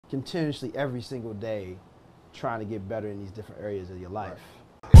continuously every single day trying to get better in these different areas of your life.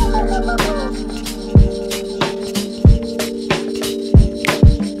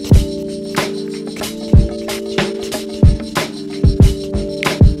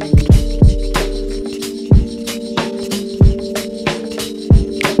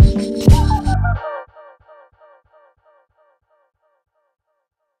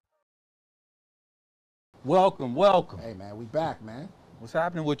 Welcome, welcome. Hey man, we back, man. What's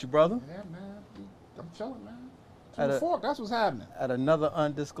happening with you, brother? Yeah, man. I'm chilling, man. At To the a- fork, that's what's happening. At another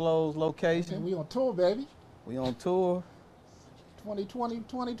undisclosed location. And we on tour, baby. We on tour. 2020,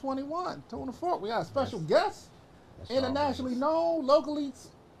 2021. Tour the fork. We got a special guest. That's all, Internationally brothers. known, locally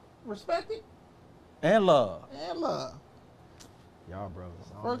respected, And love. and love. Y'all brothers.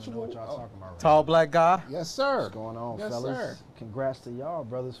 I don't even know what Virtual- y'all talking about right Tall black guy. Yes, sir. What's going on, Yes, fellas? sir. Congrats to y'all,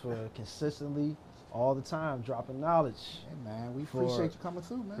 brothers, for consistently, all the time, dropping knowledge. Hey, man, we For- appreciate you coming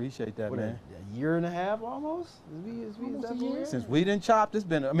through, man. Appreciate that, What, man. a year and a half almost? Is Almost that a for year. real? Since we didn't chop, this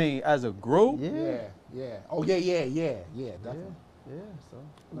been, I mean, as a group, Yeah. Yeah. Oh, yeah, definitely. Yeah, so.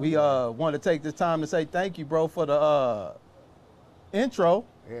 we want to take this time to say thank you, bro, for the intro.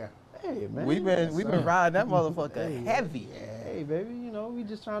 Yeah. Hey, man. We've been sir. riding that motherfucker Hey, heavy. Hey, baby, you know, we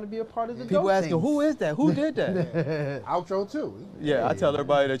just trying to be a part of the People dope asking, things. who is that? Who did that? Outro, too. Yeah, I Hey, tell man.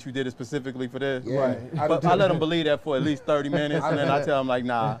 everybody that you did it specifically for this. Yeah. Right. But I let them believe that for at least 30 minutes, and then I tell them, like,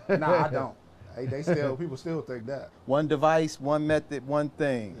 nah. Nah, I don't. Hey, people still think that. One device, one method, one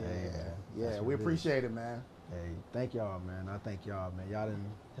thing. Yeah, That's we what it appreciate it, man. Hey, thank y'all, man. I thank y'all, man. Y'all done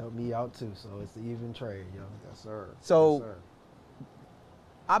helped me out, too, so it's the even trade, yo. Yes, sir. So- yes, sir.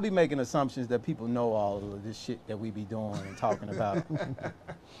 I be making assumptions that people know all of this shit that we be doing and talking about.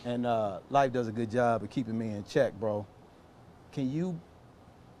 And Life does a good job of keeping me in check, bro. Can you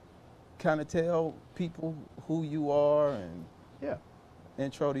kind of tell people who you are and Yeah.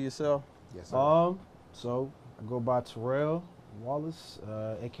 intro to yourself? Yes, sir. So I go by Terrell Wallace,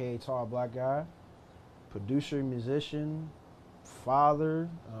 aka Tall Black Guy, producer, musician, father,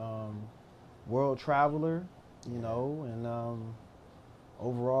 world traveler, you know, and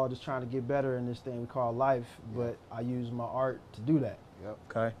overall just trying to get better in this thing we call life. Yeah. But I use my art to do that. Yep.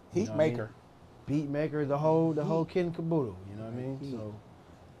 Okay. You Heat know what I mean? maker. Beat maker, the whole kit and caboodle. You know what I mean? Heat. So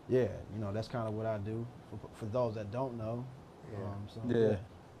yeah, you know that's kind of what I do. For those that don't know. Yeah. So, Yeah.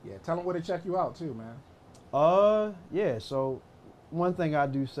 Yeah, tell them where to check you out too, man. Yeah, so one thing I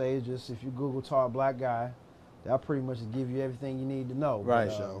do say is just if you Google Tall Black Guy, that'll pretty much give you everything you need to know. Right.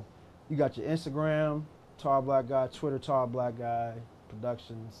 But, So, you got your Instagram, Tall Black Guy, Twitter, Tall Black Guy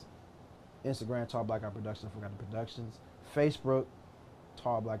Productions, Instagram, Tall Black Guy Productions, I forgot the Productions, Facebook,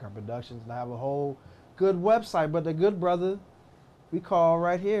 Tall Black Guy Productions, and I have a whole good website, but the good brother we call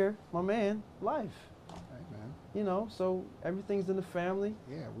right here, my man, Life. hey, man. You know, so everything's in the family.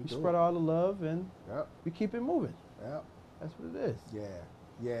 Yeah, we We do. spread all the love and Yep. we keep it moving. Yep. That's what it is. Yeah.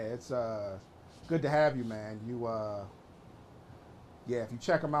 Yeah, it's good to have you, man. You yeah, if you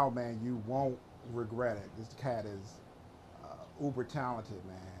check him out, man, you won't regret it. This cat is uber talented,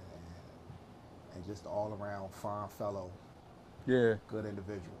 man, and just all around fine fellow, Yeah. good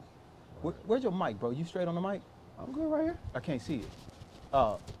individual. Where's your mic, bro? You straight on the mic? I'm good right here. I can't see it.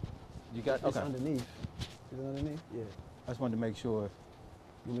 Oh, you got, It's okay. underneath. Is it underneath? Yeah. I just wanted to make sure.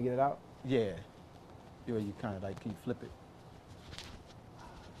 You want me to get it out? Yeah. You kind of like, can you flip it?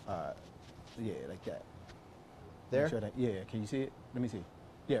 Yeah, like that. There? Make sure that, yeah, can you see it? Let me see.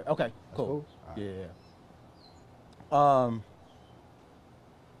 Yeah, okay, That's cool. cool. All right. Yeah.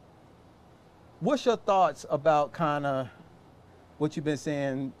 What's your thoughts about kind of what you've been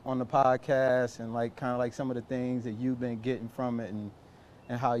saying on the podcast and like kind of like some of the things that you've been getting from it and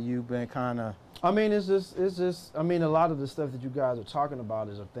how you've been kind of, I mean, it's just, I mean, a lot of the stuff that you guys are talking about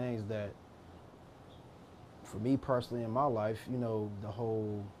is things that, for me personally in my life, you know, the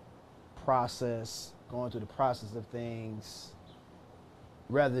whole process, going through the process of things,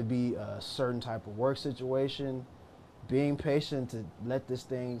 rather it be a certain type of work situation, being patient to let this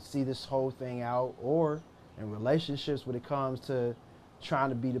thing, see this whole thing out, or in relationships when it comes to trying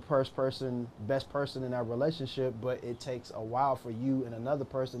to be the best person in that relationship, but it takes a while for you and another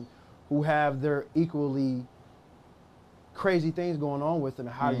person who have their equally crazy things going on with them,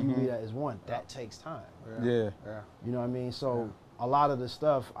 and how do you be that as one? That takes time. yeah. Yeah. You know what I mean? So a lot of the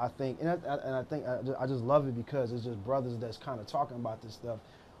stuff I think, and I think I just love it because it's just brothers that's kind of talking about this stuff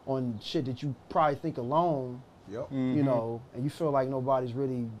on shit that you probably think alone, Yep. you know, and you feel like nobody's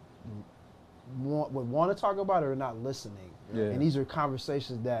really would want to talk about it or not listening. Yeah. And these are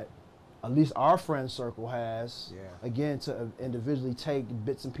conversations that at least our friend circle has, Yeah. again, to individually take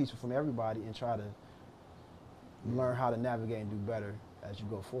bits and pieces from everybody and try to learn how to navigate and do better as you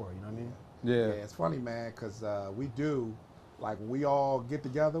go forward. You know what I mean? Yeah. It's funny, man, because we do, like, we all get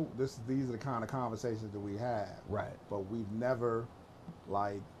together. These are the kind of conversations that we have. Right. But we've never,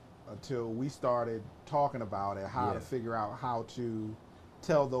 like, until we started talking about it, how Yeah. to figure out how to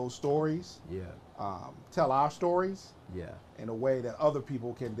tell those stories, Yeah. tell our stories Yeah. in a way that other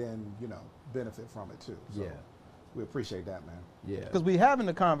people can then, benefit from it too. So Yeah. we appreciate that, man. Yeah. Because we having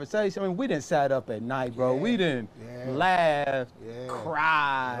the conversation. I mean, we didn't sat up at night, bro. Yeah. We didn't Yeah. laugh, Yeah.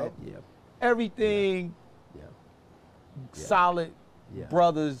 cried, Yep. Yeah. everything Yeah. solid Yeah.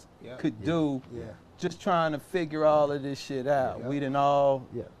 brothers Yeah. could Yeah. do. Yeah. Just trying to figure all of this shit out. Yeah. We done all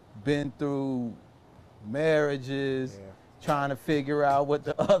Yeah. been through marriages, Yeah. trying to figure out what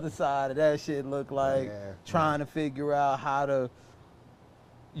the other side of that shit look like, Yeah. trying to figure out how to,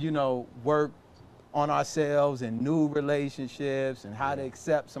 work on ourselves and new relationships and how to Yeah.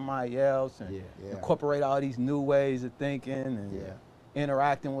 accept somebody else and Yeah. Yeah. incorporate all these new ways of thinking and Yeah.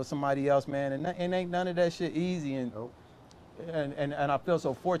 interacting with somebody else, man. And ain't none of that shit easy. And, Nope. and I feel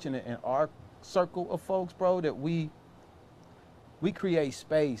so fortunate in our circle of folks, bro, that we create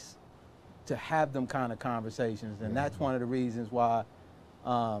space to have them kind of conversations. And that's one of the reasons why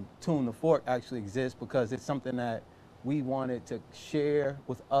Tune the Fork actually exists, because it's something that we wanted to share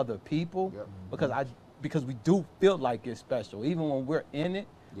with other people. Yep. Because we do feel like it's special. Even when we're in it,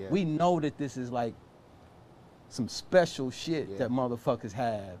 Yeah. we know that this is like some special shit Yeah. that motherfuckers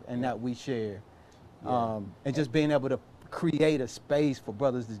have and Yeah. that we share. Yeah. And just being able to create a space for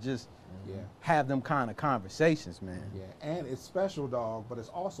brothers to just Yeah. have them kind of conversations, man. Yeah. And it's special, dog, but it's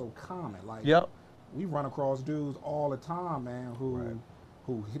also common. Like, Yep. we run across dudes all the time, man, who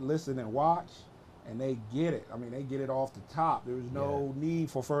listen and watch, and they get it. I mean, they get it off the top. There's no need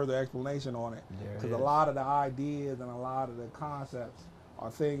for further explanation on it, There it because a is. lot of the ideas and a lot of the concepts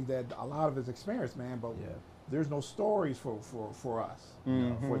are things that a lot of us experience, man. But Yeah. there's no stories for us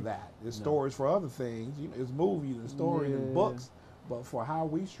for that. There's No. stories for other things. There's movies and stories and Yeah. books, but for how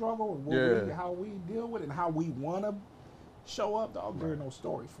we struggle and how we deal with it and how we want to show up, dog, there are no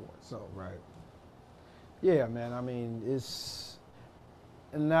stories for it. So Right. Yeah, man. I mean,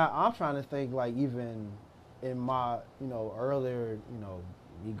 and now I'm trying to think, like, even in my, earlier,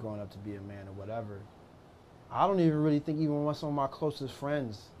 me growing up to be a man or whatever, I don't even really think even with some of my closest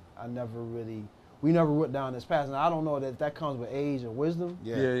friends, we never went down this path. And I don't know that comes with age or wisdom.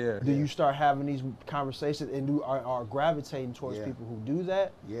 Yeah. Do you start having these conversations and are gravitating towards Yeah. people who do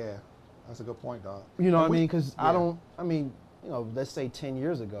that? Yeah, that's a good point, dog. You know And what I we- mean? Because yeah. let's say 10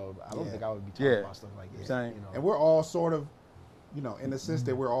 years ago, I don't Yeah. think I would be talking Yeah. about stuff like this. Same. And we're all sort of, in the sense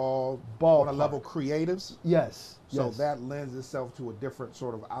that we're all Ballpark. on a level creatives. Yes. So yes. that lends itself to a different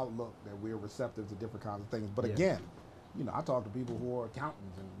sort of outlook, that we're receptive to different kinds of things. But Yeah. again, I talk to people who are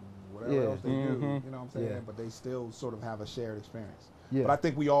accountants and whatever Yeah. else they do, you know what I'm saying? Yeah. But they still sort of have a shared experience. Yeah. But I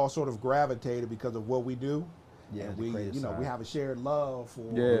think we all sort of gravitated because of what we do. Yeah, And the we, creative we side. have a shared love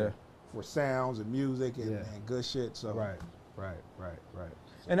for sounds and music and, Yeah. and good shit. So Right.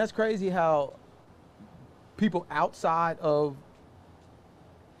 And that's crazy how people outside of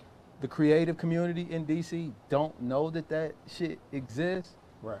the creative community in DC don't know that shit exists.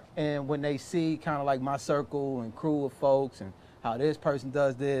 Right. And when they see kind of like my circle and crew of folks and how this person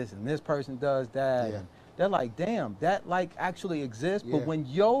does this and this person does that, Yeah. and they're like, damn, that like actually exists. Yeah. But when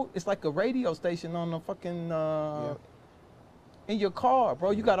it's like a radio station on the fucking Yeah. in your car, bro.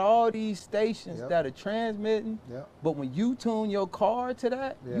 You got all these stations Yep. that are transmitting. Yep. But when you tune your car to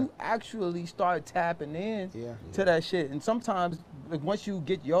that, Yeah. you actually start tapping in Yeah. to that shit. And sometimes, like, once you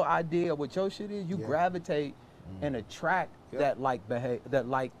get your idea of what your shit is, you Yeah. gravitate and attract Yep. that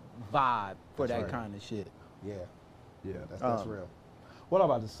vibe for That's that right. kind of shit. Yeah. Yeah. That's real. What I'm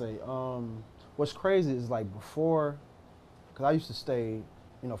about to say, what's crazy is, like, before, because I used to stay,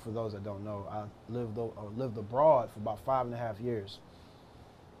 for those that don't know, I lived abroad for about 5.5 years.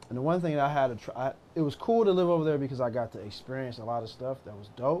 And the one thing that I had to try, it was cool to live over there because I got to experience a lot of stuff that was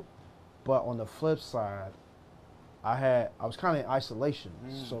dope. But on the flip side, I was kind of in isolation.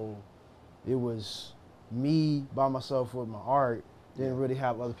 So it was me by myself with my art. Didn't really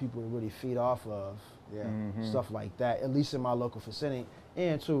have other people to really feed off of. Yeah. Stuff like that, at least in my local vicinity.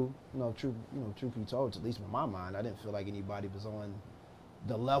 And truth be told, at least in my mind, I didn't feel like anybody was on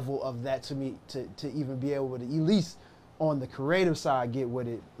the level of that to me to even be able to, at least on the creative side, get with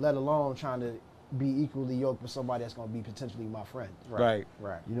it, let alone trying to be equally yoked with somebody that's going to be potentially my friend. Right.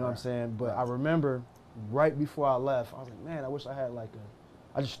 Right. You know what I'm right. saying? But Right. I remember right before I left, I was like, man, I wish I had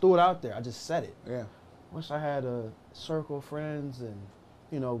I just threw it out there. I just said it. Yeah. Wish I had a circle of friends and,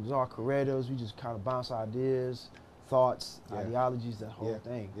 it was all creatives. We just kind of bounce ideas, thoughts, Yeah. ideologies, that whole Yeah.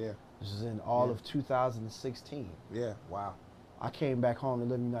 thing. Yeah. This is in all Yeah. of 2016. Yeah. Wow. I came back home to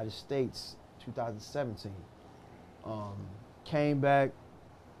live in the United States 2017. Came back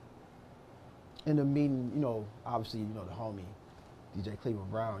in the meeting, you know, obviously, you know, the homie, DJ Cleveland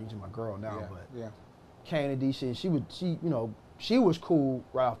Brown, she's my girl now, Yeah, but yeah. came to DC and she, you know, she was cool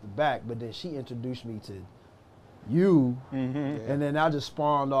right off the back, but then she introduced me to you, Mm-hmm. Yeah. and then I just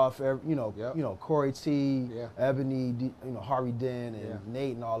spawned off, you know, Yep. you know, Corey T, Yeah. Ebony, you know, Harvey Den, and Yeah.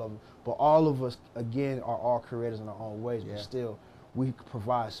 Nate, and all of them. But all of us, again, are all creators in our own ways, Yeah. but still, we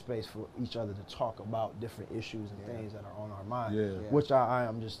provide space for each other to talk about different issues and Yeah. things that are on our mind, Yeah. Yeah. which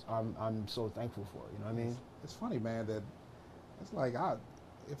I'm so thankful for. You know what I mean? It's funny, man, that it's like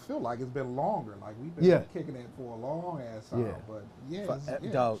it feel like it's been longer. Like we've been Yeah. kicking it for a long ass time. Yeah. But yeah,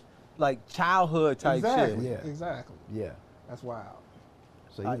 yeah. Dog, like childhood type Exactly. shit. Yeah. Exactly. Yeah. That's wild.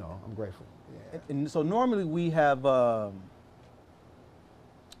 So you know, I'm grateful. Yeah. And so normally we have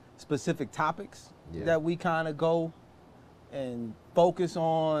specific topics Yeah. that we kind of go and focus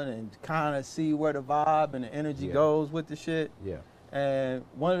on and kind of see where the vibe and the energy Yeah. goes with the shit. Yeah. And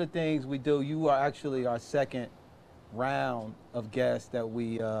one of the things we do, you are actually our second round of guests that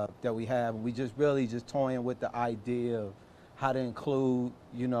we have, and we just really just toying with the idea of how to include,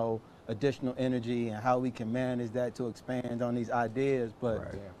 you know, additional energy and how we can manage that to expand on these ideas. But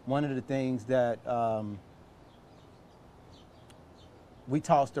Right. Yeah. one of the things that we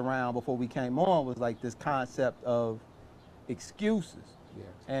tossed around before we came on was like this concept of excuses. Yeah.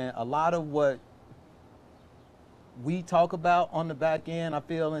 And a lot of what we talk about on the back end, I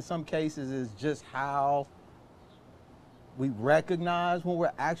feel in some cases, is just how we recognize when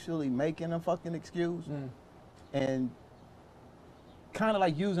we're actually making a fucking excuse, and kind of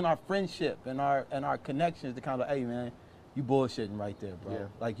like using our friendship and our connections to kind of, hey man, you bullshitting right there, bro. Yeah.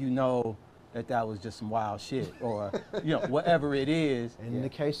 Like, you know that was just some wild shit, or you know, whatever it is. And in Yeah. the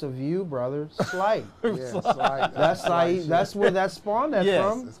case of you, brother, slight. Yeah, it's like, That's like that's where that spawned that Yes,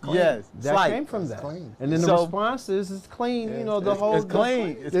 from. It's clean. yes, That slight. came from That's that. clean. And then the So- response is clean. Yeah, You know, the it's whole it's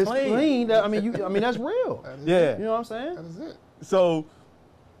clean. It's clean. That, I mean, that's real. That is Yeah. it. You know what I'm saying? That is it. So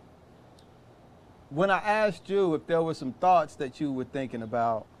when I asked you if there were some thoughts that you were thinking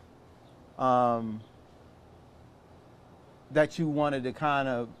about, that you wanted to kind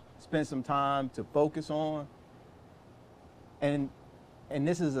of spend some time to focus on, and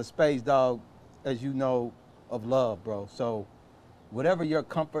this is a space, dog, as you know, of love, bro. So whatever your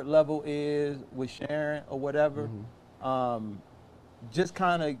comfort level is with sharing or whatever, just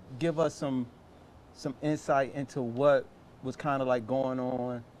kind of give us some insight into what was kind of like going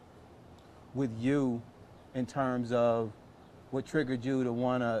on with you in terms of what triggered you to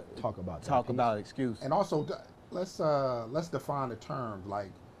want to Talk about that talk piece. about excuse. And also, let's define the terms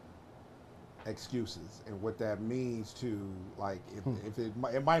like excuses and what that means to, like, if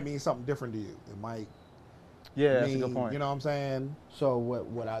it might mean something different to you. It might Yeah, that's a mean, good point. you know what I'm saying? So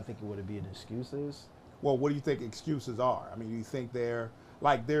what I think it would be an excuse is? Well, what do you think excuses are? I mean, you think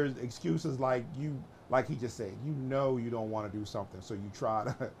there's excuses like like he just said, you know you don't want to do something, so you try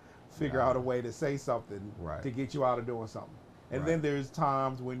to figure out a way to say something Right. to get you out of doing something. And Right. then there's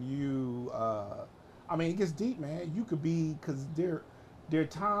times when you, I mean, it gets deep, man. You could be, because there are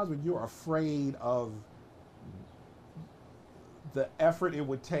times when you're afraid of the effort it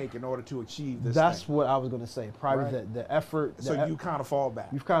would take in order to achieve this That's thing. what I was going to say. Probably Right. the effort. So you kind of fall back.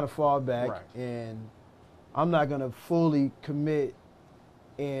 you've kind of fall back, Right. and I'm not going to fully commit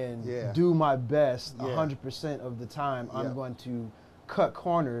and Yeah. do my best Yeah. 100% of the time. Yeah. I'm going to cut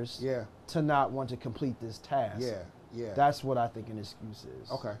corners Yeah, to not want to complete this task. yeah, yeah. That's what I think an excuse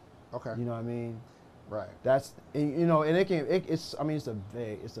is. Okay, okay, You know what I mean? right. That's, and, you know, and it's I mean, it's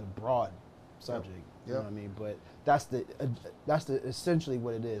a broad subject. You know Yep. what I mean? But that's the essentially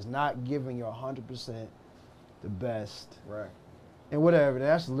what it is. Not giving your 100% the best Right. and whatever.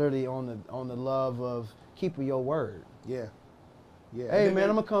 That's literally on the love of keeping your word. Yeah. Yeah. Hey And man, then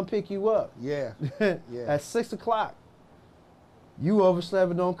I'm gonna come pick you up Yeah. Yeah. at 6:00. You overslept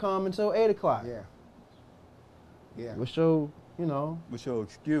and don't come until 8:00. Yeah. Yeah. What's your, you know, What's your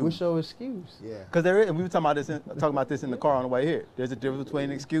excuse? what's your excuse? Yeah. Because there is, and we were talking about this in the car on the way here. There's a difference between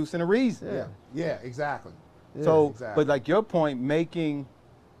an excuse and a reason. Yeah. Yeah. Exactly. Yeah. So, exactly. but like your point, making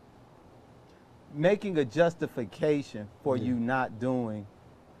a justification for Yeah. you not doing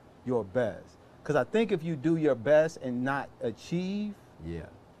your best. Because I think if you do your best and not achieve, Yeah.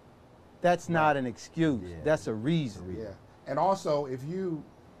 that's not an excuse. Yeah. That's a reason. Yeah. And also, if you're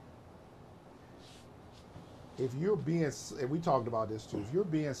being, and we talked about this too, if you're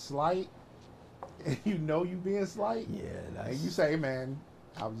being slight, and you know you being slight, Yeah, that's, and you say, man,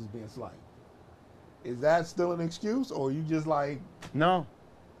 I was just being slight. Is that still an excuse, or you just like, No,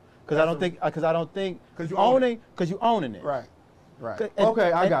 because I don't think Because you you own owning it. right? Right.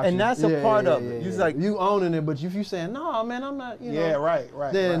 Okay, I got you. And that's a part of it. You're like, you owning it, but if you saying, no, man, I'm not, you know. Yeah,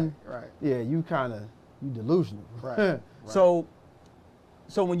 right. Then, right. yeah, you delusional. Right. So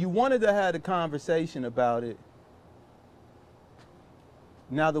when you wanted to have a conversation about it,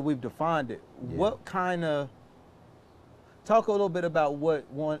 now that we've defined it, what kind of, talk a little bit about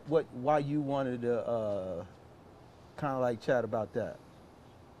why you wanted to kind of like chat about that.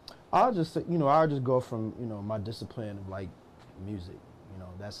 I'll just say, I'll just go from, my discipline of like music.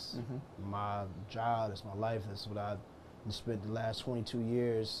 That's my job, that's my life, that's what I've spent the last 22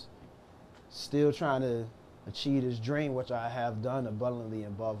 years still trying to achieve this dream, which I have done abundantly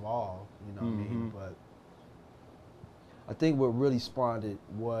above all, what I mean? But I think what really spawned it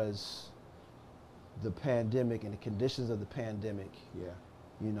was the pandemic and the conditions of the pandemic. Yeah.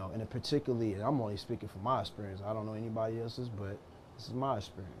 And particularly, and I'm only speaking from my experience, I don't know anybody else's, but this is my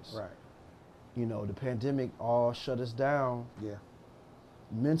experience. Right. The pandemic all shut us down. Yeah.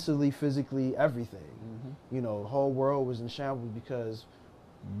 Mentally, physically, everything. The whole world was in shambles because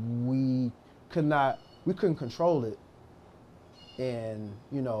we couldn't control it. And,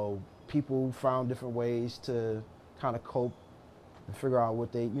 people found different ways to kind of cope and figure out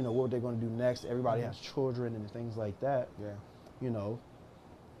what they're going to do next. Everybody has children and things like that. Yeah.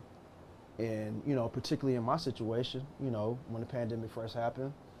 And, particularly in my situation, when the pandemic first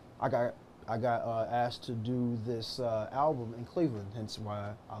happened, I got asked to do this album in Cleveland, hence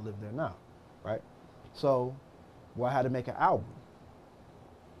why I live there now, right? So, I had to make an album.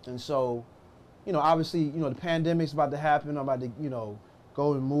 And so, obviously, the pandemic's about to happen. I'm about to,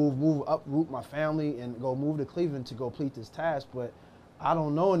 go and uproot my family and go move to Cleveland to go complete this task, but I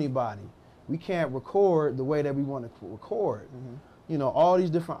don't know anybody. We can't record the way that we want to record. All these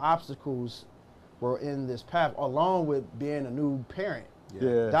different obstacles were in this path, along with being a new parent.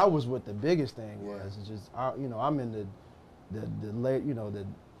 Yeah. That was what the biggest thing was. It's just, I'm in the late,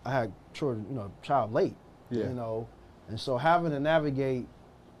 I had children, child late, and so having to navigate,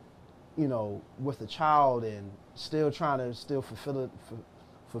 with a child and still trying to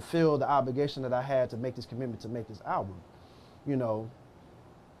fulfill the obligation that I had to make this commitment to make this album,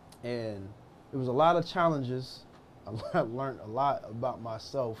 and it was a lot of challenges. I learned a lot about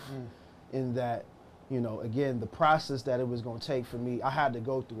myself in that, again, the process that it was going to take for me, I had to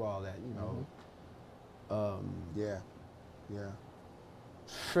go through all that, Yeah.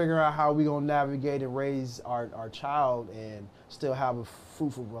 Figuring out how we going to navigate and raise our child and still have a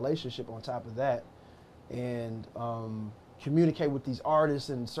fruitful relationship on top of that, and communicate with these artists,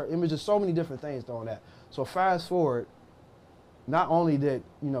 and it was just so many different things on that. So fast forward, not only did,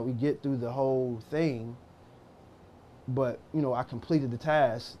 we get through the whole thing, but I completed the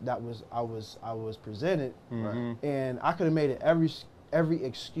task that I was presented, and I could have made it every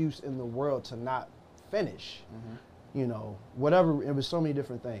excuse in the world to not finish. Whatever, it was so many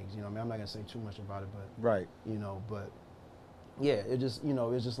different things. I'm not gonna say too much about it, but but yeah, it just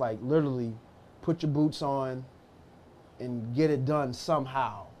it's just like literally put your boots on and get it done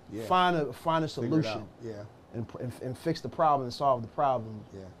somehow. Yeah. Find a solution. Yeah. And fix the problem and solve the problem.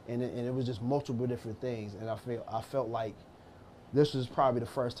 Yeah. And it was just multiple different things, and I felt like this was probably the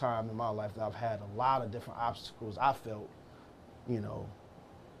first time in my life that I've had a lot of different obstacles I felt,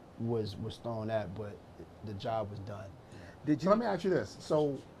 was thrown at, but the job was done. So let me ask you this.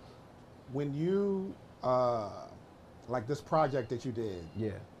 So when you, like this project that you did,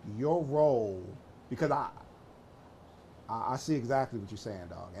 your role, because I see exactly what you're saying,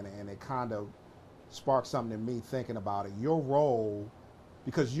 dog, and it kind of sparked something in me thinking about it. Your role,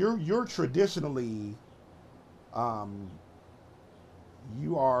 because you're traditionally,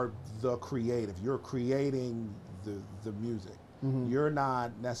 you are the creative. You're creating the music. You're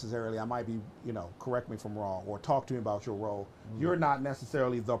not necessarily, I might be, correct me if I'm wrong, or talk to me about your role. You're not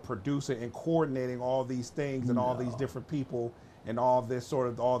necessarily the producer and coordinating all these things and all these different people and all these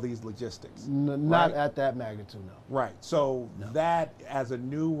logistics. Not at that magnitude, no. Right. So that as a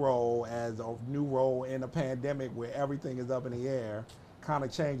new role in a pandemic where everything is up in the air, kind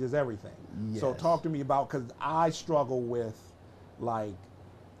of changes everything. Yes. So talk to me about, because I struggle with like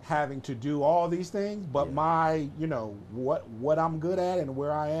having to do all these things, but my, what I'm good at and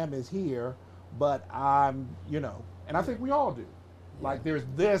where I am is here, but I'm, and I think we all do. Like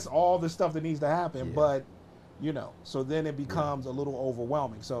there's all this stuff that needs to happen, but so then it becomes a little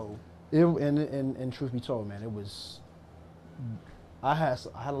overwhelming. So and truth be told, man, it was, I had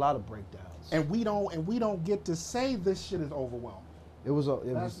a lot of breakdowns. And we don't get to say this shit is overwhelming.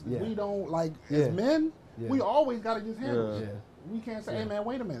 We don't, like, as men, we always got to just handle it. We can't say, hey man,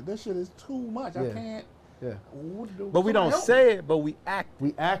 wait a minute, this shit is too much. I can't. Yeah. But we don't say it, but we act.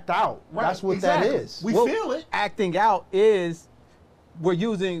 We act out. Right. That's what exactly. that is. We feel it. Acting out is we're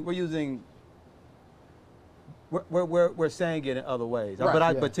saying it in other ways.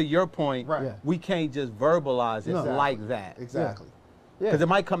 Right, But to your point, Right. Yeah. we can't just verbalize it No. like that. Exactly. Yeah. Because it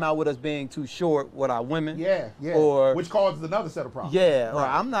might come out with us being too short with our women. Yeah, yeah. Or which causes another set of problems. yeah, or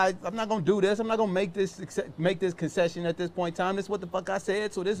Right. I'm not gonna do this. I'm not gonna make this concession at this point in time. This is what the fuck I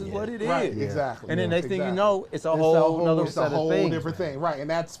said, so this is what it is. Right, Yeah. exactly. And then next thing you Exactly. know, it's a It's a whole whole another It's a set of whole things, different man. thing, right? And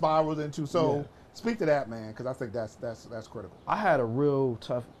that spirals into. So Yeah. speak to that, man, because I think that's critical. I had a real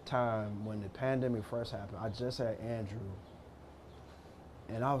tough time when the pandemic first happened. I just had Andrew,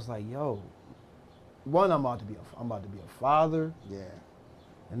 and I was like, "Yo, one, I'm about to be a father, Yeah,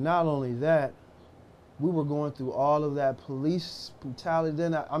 and not only that, we were going through all of that police brutality.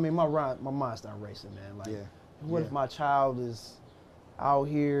 Then my mind started racing, man. Like, yeah. what if my child is out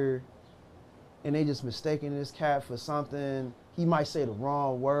here, and they just mistaking this cat for something? He might say the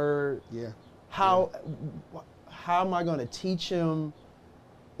wrong word. Yeah, How am I going to teach him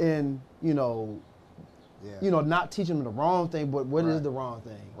in, yeah. not teaching him the wrong thing, but what is Right. the wrong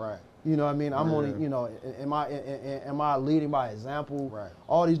thing? Right, You know what I mean? I'm Yeah. only, am I leading by example? right.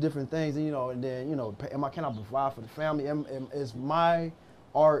 All these different things, and then, can I provide for the family? Is my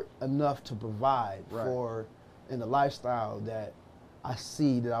art enough to provide Right. for in the lifestyle that I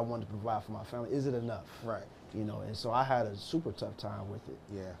see that I want to provide for my family? Is it enough? Right. And so I had a super tough time with it.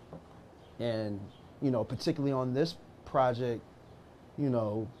 Yeah. And, particularly on this project,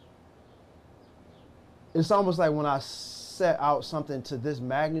 it's almost like when I set out something to this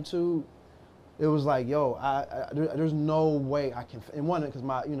magnitude, it was like, yo, there's no way I can. And one, because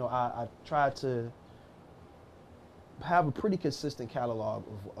I tried to have a pretty consistent catalog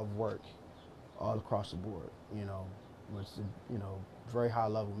of work all across the board. Which very high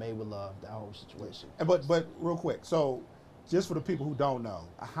level, made with love, that whole situation. And but real quick, so just for the people who don't know,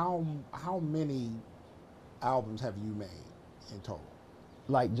 how many albums have you made in total?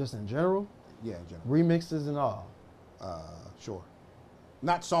 Like just in general, Yeah, in general. remixes and all. Sure.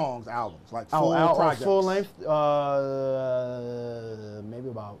 Not songs, albums, like Oh, full projects. full length, maybe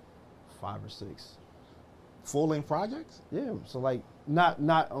about 5 or 6. Full length projects? Yeah, so like not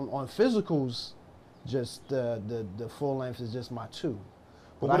on physicals, just the full length is just my 2.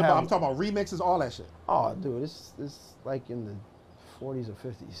 But I what about, have- I'm talking about remixes, all that shit. Oh, dude, it's like in the 40s or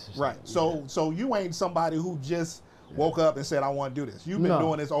 50s. or Right. something. So you ain't somebody who just woke up and said, I want to do this. You've been No.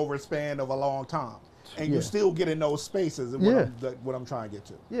 doing this over a span of a long time. And you Yeah. still get in those spaces and Yeah. what I'm trying to get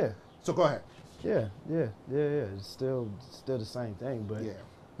to. Yeah, So go ahead. yeah. It's still the same thing, but Yeah.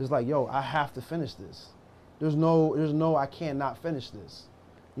 it's like, yo, I have to finish this. There's no I cannot finish this.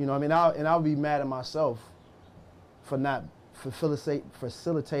 I mean, I'll be mad at myself for not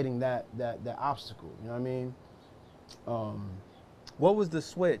facilitating that obstacle. You know what I mean? What was the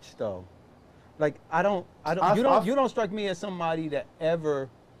switch though? Like you don't strike me as somebody that ever.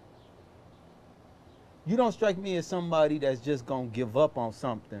 You don't strike me as somebody that's just gonna give up on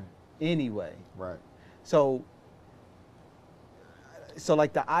something anyway. Right. So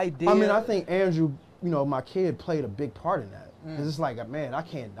like the idea. I mean, I think Andrew, my kid played a big part in that. Cause it's like, man,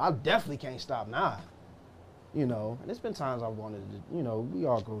 I definitely can't stop now. And it's been times I wanted to, we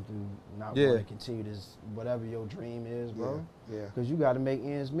all go through not Yeah. wanting to continue this, whatever your dream is, bro. Yeah. Cause you got to make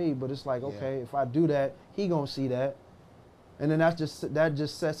ends meet. But it's like, Yeah. okay, if I do that, he gonna see that, and then that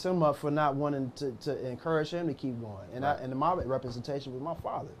just sets him up for not wanting to encourage him to keep going. And Right. and my representation was my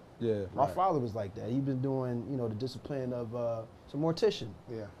father. Yeah. My Right. father was like that. He's been doing, the discipline of some mortician.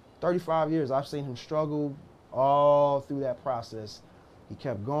 Yeah. 35 years, I've seen him struggle all through that process. He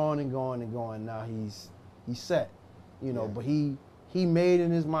kept going and going and going. Now he's set, Yeah. but he made in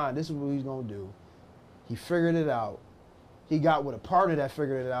his mind, this is what he's gonna do. He figured it out. He got with a partner that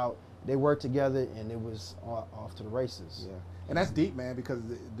figured it out. They worked together and it was off to the races. Yeah. And that's deep, man, because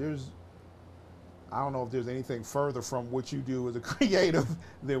I don't know if there's anything further from what you do as a creative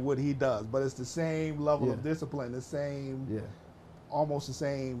than what he does, but it's the same level of Yeah. discipline, the same, Yeah. almost the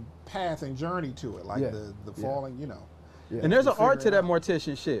same path and journey to it, like Yeah. the Yeah. falling, Yeah. And there's You an art figure to it that out.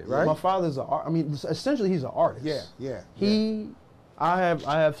 mortician shit, right? My father's essentially he's an artist. Yeah, yeah. I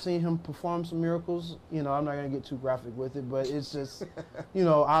have seen him perform some miracles. I'm not gonna get too graphic with it, but it's just,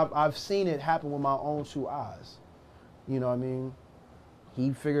 I've seen it happen with my own 2 eyes. You know what I mean?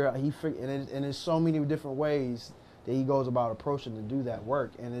 And there's so many different ways that he goes about approaching to do that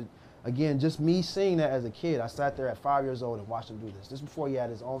work. And again, just me seeing that as a kid, I sat there at 5 years old and watched him do this. This is before he had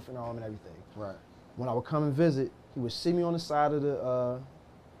his own funeral home and everything. Right. When I would come and visit, he would see me on the side of the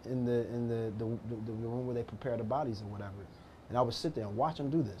in the room where they prepare the bodies and whatever, and I would sit there and watch him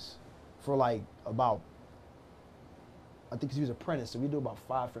do this for like about, I think he was apprentice, so we do about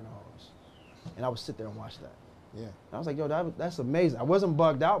 5 funeral homes, and I would sit there and watch that. Yeah. I was like, yo, that's amazing. I wasn't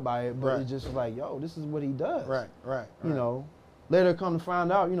bugged out by it, but Right. it just was like, yo, this is what he does. Right. You know, later come to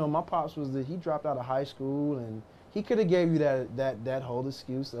find out, you know, my pops was that he dropped out of high school, and he could have gave you that whole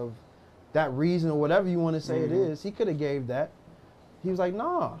excuse of that reason or whatever you want to say it is. He could have gave that. He was like,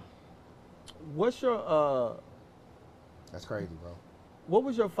 nah. What's your That's crazy, bro. what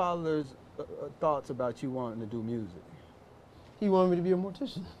was your father's thoughts about you wanting to do music? He wanted me to be a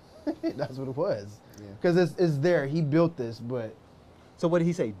mortician. That's what it was. Yeah. Because it's there. He built this, but So what did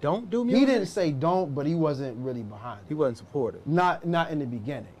he say? Don't do music? he didn't say don't, but he wasn't really behind it. He wasn't supportive. Not in the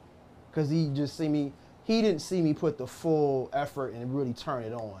beginning, because he just see me. He didn't see me put the full effort and really turn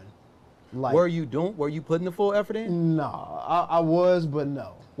it on. Like, Were you putting the full effort in? nah, I was, but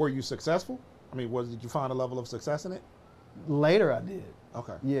no. Were you successful? I mean, did you find a level of success in it? Later, I did.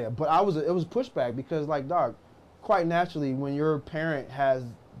 Okay. Yeah, but it was pushback because, like, dog, quite naturally, when your parent has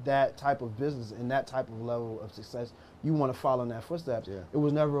that type of business and that type of level of success, you want to follow in that footsteps. Yeah. It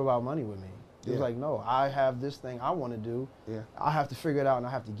was never about money with me. It was Yeah. like, no, I have this thing I want to do. Yeah. I have to figure it out and I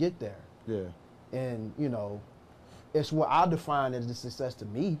have to get there. Yeah. And, you know, it's what I define as the success to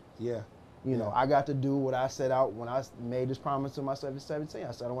me. Yeah. You know, I got to do what I set out when I made this promise to myself at 17.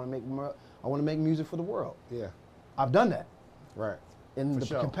 I said I want to make music for the world. Yeah. I've done that. Right. In For the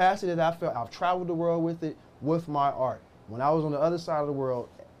sure. capacity that I felt, I've traveled the world with it, with my art. When I was on the other side of the world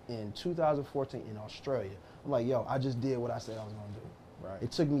in 2014 in Australia, I'm like, yo, I just did what I said I was going to do. Right.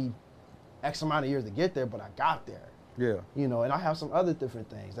 It took me X amount of years to get there, but I got there. Yeah. You know, and I have some other different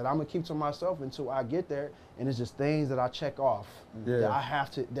things that I'm going to keep to myself until I get there. And it's just things that I check off that I have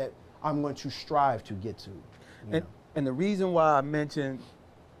to, that I'm going to strive to get to. You know? And the reason why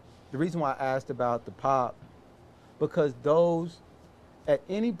I asked about the pop, because at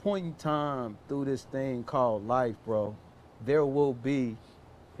any point in time through this thing called life, bro, there will be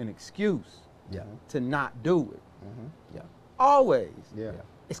an excuse Yeah. to not do it. Yeah. Always. Yeah.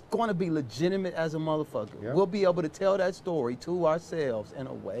 It's going to be legitimate as a motherfucker. Yeah. We'll be able to tell that story to ourselves in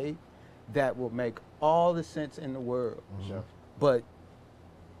a way that will make all the sense in the world. Sure. But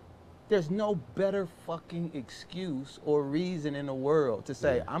there's no better fucking excuse or reason in the world to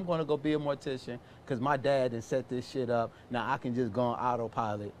say, I'm going to go be a mortician because my dad done set this shit up. Now I can just go on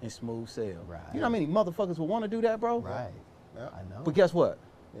autopilot and smooth sail. Right. You know how many motherfuckers would want to do that, bro? Right. Yeah. I know. But guess what?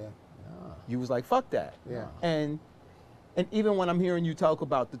 Yeah. You was like, fuck that. Yeah. And even when I'm hearing you talk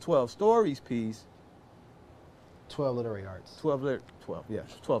about the 12 stories piece, 12 literary arts. 12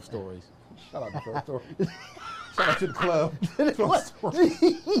 stories. Shout out to First Story. Shout out to the club.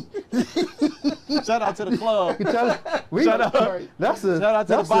 Shout out to the club. Shout out. That's a Shout out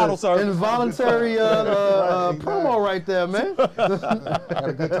to the that's bottle a service. Involuntary promo right there, man. Had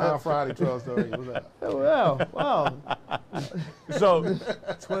a good time Friday, 12 Story. Wow. So,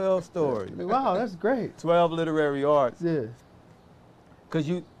 12 stories. Wow, that's great. 12 literary arts. Yeah. Because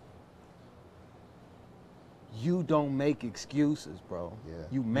you don't make excuses, bro. Yeah.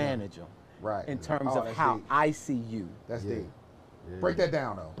 You manage them Right. in terms Oh, of that's how deep. I see you. That's Yeah. deep. Break that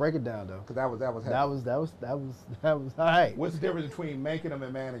down though, Break it down though. because that was heavy. That was all right. What's the difference between making them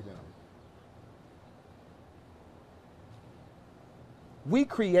and managing them? We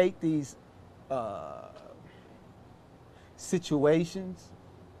create these situations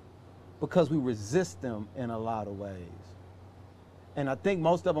because we resist them in a lot of ways. And I think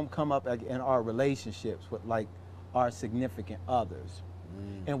most of them come up in our relationships with like our significant others.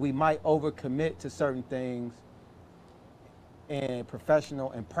 And we might overcommit to certain things in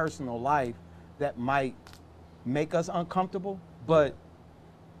professional and personal life that might make us uncomfortable, but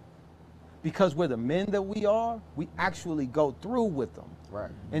because we're the men that we are, we actually go through with them.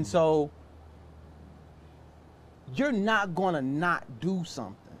 Right. And so you're not gonna not do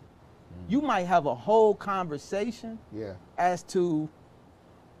something. You might have a whole conversation Yeah. as to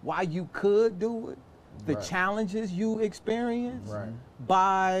why you could do it, the Right. challenges you experience Right.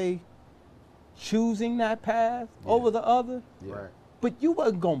 by choosing that path over the other. Right. But you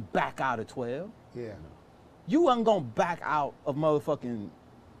wasn't gonna back out of 12. Yeah. You wasn't gonna back out of motherfucking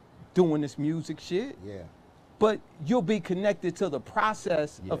doing this music shit. Yeah. But you'll be connected to the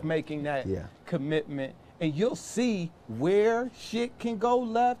process of Yeah. making that Yeah. commitment, and you'll see where shit can go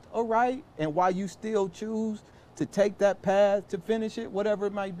left or right, and why you still choose to take that path to finish it, whatever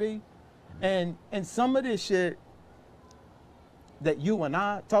it might be. And some of this shit that you and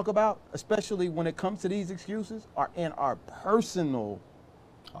I talk about, especially when it comes to these excuses, are in our personal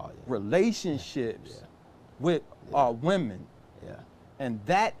relationships with our women. Yeah. And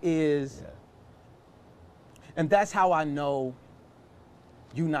that is, Yeah. and that's how I know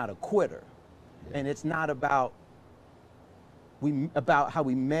you're not a quitter. And it's not about how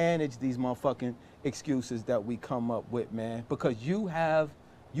we manage these motherfucking excuses that we come up with, man, because you have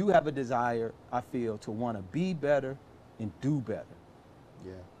a desire, I feel, to want to be better and do better.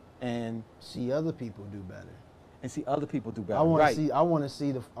 Yeah. And See other people do better. see other people do better. I want right. to see. I want to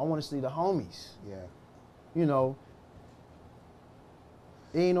see the homies. Yeah. You know,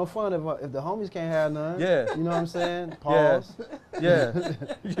 it ain't no fun if the homies can't have none. Yeah. You know what I'm saying? Pause. Yeah.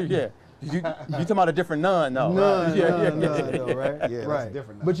 Yeah. You talking about a different none, though. None, Yeah, none, yeah, none, though, right? Yeah, that's right. a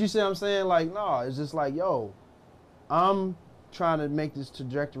different none. But you see what I'm saying? Like, no, it's just like, yo, I'm trying to make this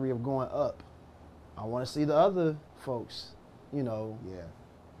trajectory of going up. I want to see the other folks, you know. Yeah.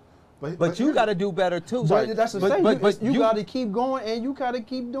 But you got to do better too. But that's the thing. But you got to keep going, and you got to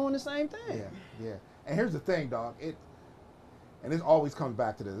keep doing the same thing. Yeah, yeah. And here's the thing, dog. And this always comes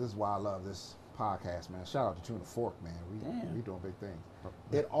back to this. This is why I love this podcast, man. Shout out to Tuna Fork, man. We doing big things.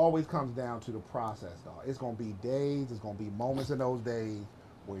 It always comes down to the process, dog. It's gonna be days. It's gonna be moments in those days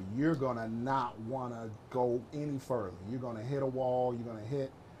where you're gonna not want to go any further. You're gonna hit a wall. You're gonna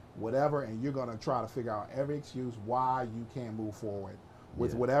hit whatever, and you're gonna try to figure out every excuse why you can't move forward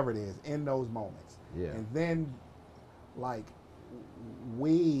with whatever it is in those moments. Yeah. And then, like,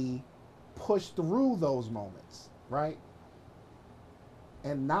 we push through those moments, right?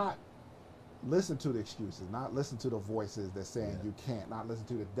 And not listen to the excuses, not listen to the voices that saying you can't, not listen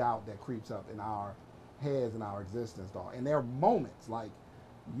to the doubt that creeps up in our heads and our existence, dog. And there are moments like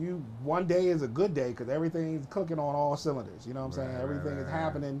one day is a good day because everything's cooking on all cylinders. You know what I'm saying? Everything is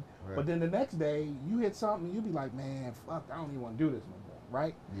happening. Right. But then the next day you hit something and you be like, man, fuck, I don't even want to do this no more,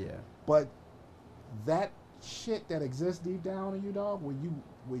 right? Yeah. But that shit that exists deep down in you, dog, when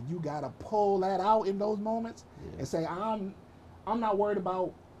you gotta pull that out in those moments and say, I'm not worried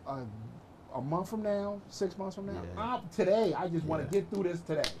about a month from now, 6 months from now. Today, I just want to get through this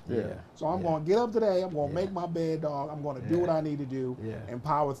today. Yeah. So I'm going to get up today. I'm going to make my bed, dog. I'm going to do what I need to do and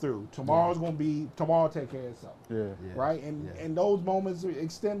power through. Tomorrow's going to be, tomorrow take care of itself. Yeah. Right? And those moments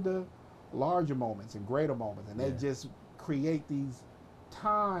extend to larger moments and greater moments. And they just create these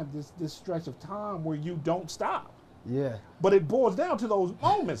times, this stretch of time where you don't stop. Yeah. But it boils down to those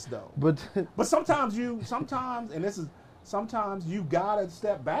moments, though. But sometimes, and sometimes you gotta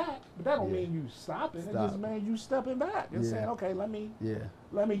step back, but that don't mean you stopping. It just means you stepping back and saying, okay, let me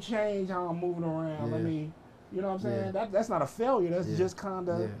change how I'm moving around. Let me, you know what I'm saying? That's not a failure. That's just kind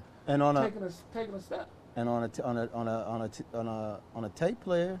of taking a step. And on a tape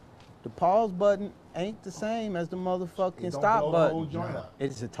player, the pause button ain't the same as the motherfucking stop button.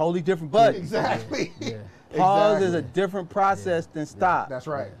 It's a totally different button. Exactly. Pause is a different process than stop. That's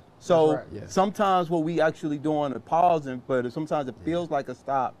right. So sometimes what we actually doing is pausing, but sometimes it feels like a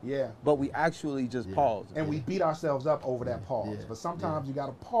stop. Yeah. But we actually just pause. And we beat ourselves up over that pause. But sometimes you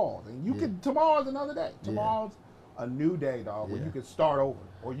gotta pause. And you can, tomorrow's another day. Tomorrow's a new day, dog, where you can start over.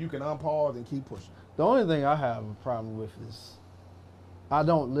 Or you can unpause and keep pushing. the only thing I have a problem with is I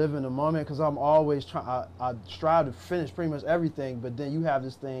don't live in the moment because I'm always trying. I strive to finish pretty much everything, but then you have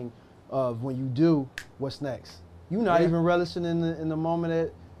this thing of when you do, what's next? You're not even relishing in the moment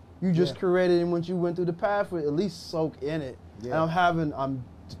that you just created, and once you went through the path, at least soak in it. Yeah. And I'm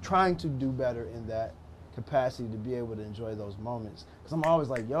trying to do better in that capacity to be able to enjoy those moments. Because I'm always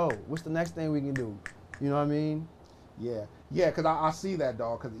like, yo, what's the next thing we can do? You know what I mean? Yeah, yeah, because I see that,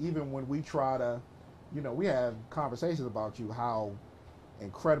 dog. Because even when we try to, you know, we have conversations about you, how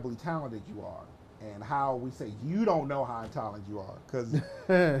incredibly talented you are, and how we say you don't know how talented you are. Because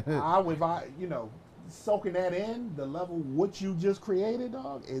you know, soaking that in, the level what you just created,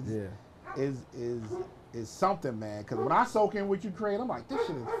 dog, is something, man. Because when I soak in what you create, I'm like, this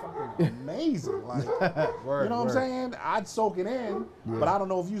shit is fucking amazing. Like, you know what I'm saying? I'd soak it in, but I don't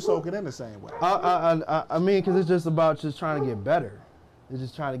know if you soak it in the same way. I mean, because it's just about just trying to get better. It's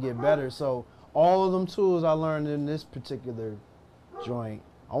just trying to get better. So all of them tools I learned in this particular joint,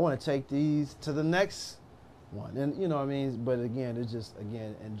 I want to take these to the next one. And you know what I mean? But again, it's just,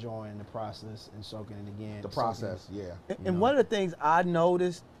 again, enjoying the process and soaking it again. The process, And one of the things I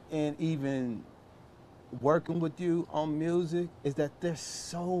noticed in even working with you on music is that there's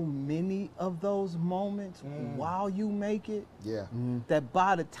so many of those moments while you make it that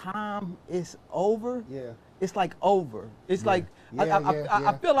by the time it's over, it's like over. It's like,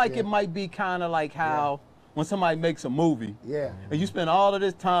 I feel like it might be kind of like how when somebody makes a movie and you spend all of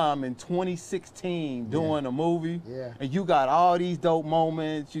this time in 2016 doing a movie and you got all these dope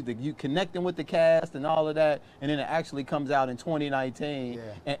moments, you connecting with the cast and all of that, and then it actually comes out in 2019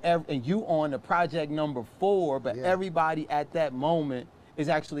 and you on the project number 4, but everybody at that moment is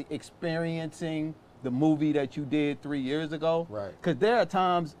actually experiencing the movie that you did 3 years ago. Right. Because there are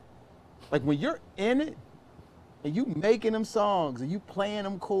times, like when you're in it, and you making them songs and you playing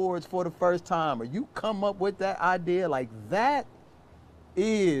them chords for the first time, or you come up with that idea, like that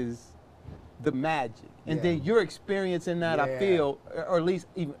is the magic. And Yeah. then you're experiencing that, I Yeah. feel, or at least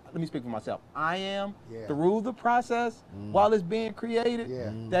even, let me speak for myself. I am Yeah. through the process while it's being created.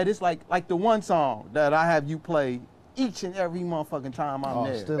 Yeah. That it's like the one song that I have you play each and every motherfucking time I'm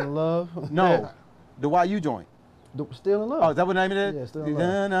there. Still in love? No, the Why You joint. Still in love. Oh, is that what the name of it? Yeah, Still in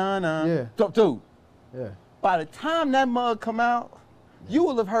Love. Na-na-na. Yeah. Top two. Yeah. By the time that mug come out, you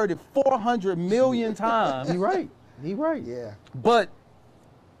will have heard it 400 million times. He right. He right. Yeah. But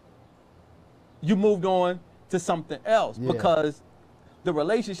you moved on to something else Yeah. because the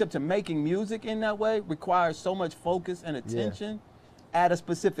relationship to making music in that way requires so much focus and attention at a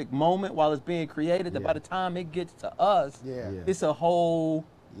specific moment while it's being created that Yeah. by the time it gets to us, Yeah. Yeah. it's a whole,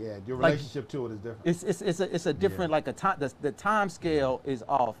 Yeah. Your Like- relationship to it is different. it's a different, like a time, the time scale is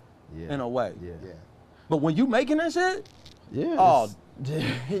off Yeah. in a way. Yeah. Yeah. But when you making that shit, Yeah. Oh.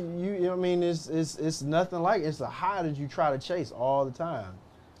 you know what I mean? It's nothing like it's a high that you try to chase all the time.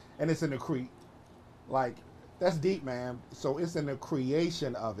 And it's in the like, that's deep, man. So it's in the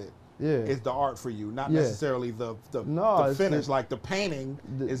creation of it. Yeah. Is the art for you, not Yeah. necessarily the No, it's finish. the- Like the painting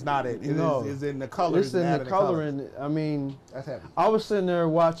the- is not it. It no. is in the colors. It's in and the adding colors. coloring. I mean, That's heavy. I was sitting there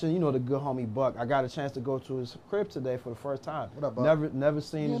watching, the good homie Buck. I got a chance to go to his crib today for the first time. What up, Buck? Never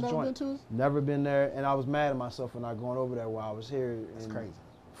seen You his ain't never joint. been to his? Never been there, and I was mad at myself for not going over there while I was here. That's crazy.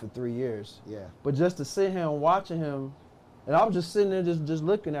 For 3 years. Yeah. But just to sit here and watching him, and I was just sitting there just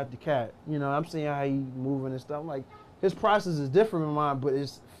looking at the cat. I'm seeing how he moving and stuff. I'm like, his process is different than mine, but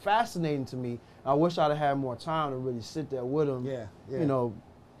it's fascinating to me. I wish I'd have had more time to really sit there with him. Yeah. Yeah.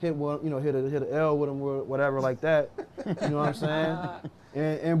 Hit one, hit a L with him, whatever like that. You know what I'm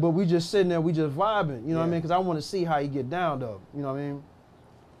saying? But we just sitting there, we just vibing. You know what I Yeah. mean? Because I want to see how he get down though. You know what I mean?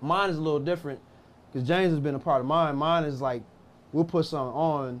 Mine is a little different because James has been a part of mine. Mine is like, we'll put something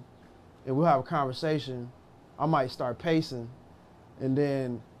on, and we'll have a conversation. I might start pacing, and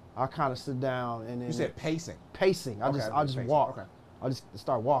then I kind of sit down and then You said pacing. pacing. I just pacing. walk. Okay. I just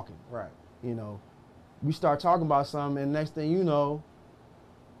start walking. Right. We start talking about something, and next thing you know,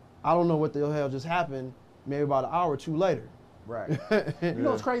 I don't know what the hell just happened. Maybe about an hour or two later. Right. You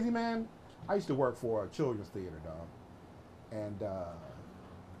know what's crazy, man? I used to work for a children's theater, dog, and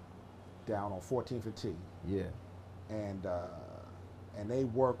down on 14th and T, Yeah. and they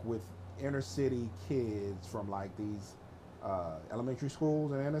work with inner city kids from like these elementary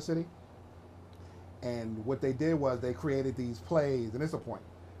schools in the inner city. And what they did was they created these plays, and it's a point.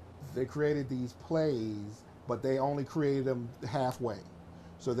 They created these plays, but they only created them halfway.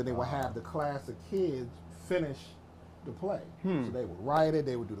 So then they would have the class of kids finish the play. So they would write it,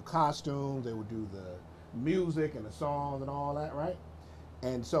 they would do the costumes, they would do the music and the songs and all that, right?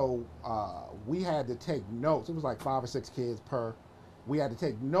 And so we had to take notes. It was like 5 or 6 kids per. We had to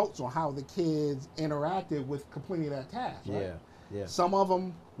take notes on how the kids interacted with completing that task, right? Yeah. Yeah. Some of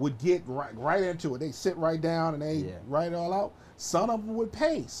them would get right into it. They sit right down and they Yeah. write it all out. Some of them would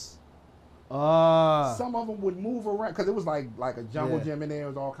pace. Ah. Some of them would move around because it was like a jungle Yeah. gym in there. There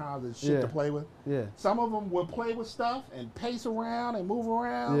was all kinds of shit Yeah. to play with. Yeah. Some of them would play with stuff and pace around and move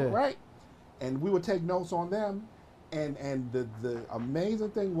around, Yeah. right? And we would take notes on them. And the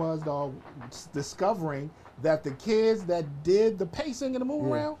amazing thing was, dog, discovering that the kids that did the pacing and the move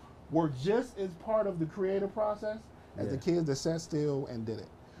Yeah. around were just as part of the creative process as the Yeah. kids that sat still and did it.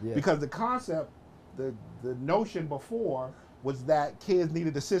 Yeah. Because the concept, the notion before was that kids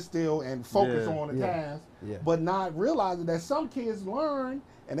needed to sit still and focus Yeah. on the Yeah. task, Yeah. but not realizing that some kids learn,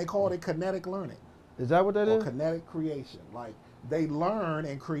 and they call it kinetic learning Is that what that or is? kinetic creation. Like they learn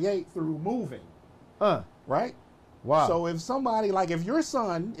and create through moving, Huh. right? Wow. So if somebody, like if your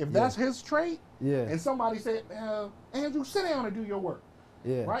son, if that's his trait, yeah. and somebody said, Andrew, sit down and do your work,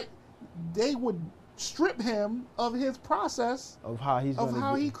 Yeah. right? They would strip him of his process Of how he's of gonna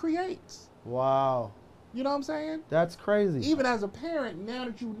how get- he creates. Wow. You know what I'm saying? That's crazy. Even as a parent, now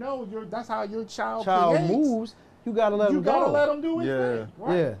that you know that's how your child Child creates, moves, you gotta let you him go. gotta let him do his Yeah. thing,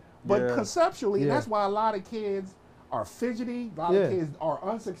 right? Yeah. But Yeah. conceptually, Yeah. that's why a lot of kids are fidgety. A lot Yeah. of kids are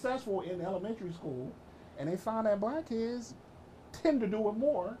unsuccessful in elementary school, and they find that black kids tend to do it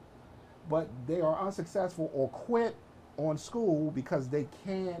more, but they are unsuccessful or quit on school because they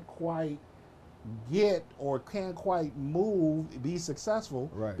can't quite get or can't quite move, be successful,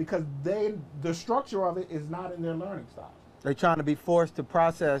 Right. because the structure of it is not in their learning style. They're trying to be forced to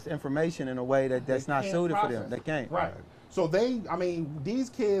process information in a way that's They not can't suited for process them. They it. can't. Right. So these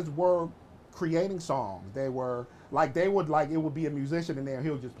kids were creating songs. They were it would be a musician in there,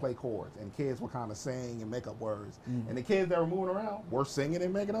 he'll just play chords, and kids would kind of sing and make up words. And the kids that were moving around were singing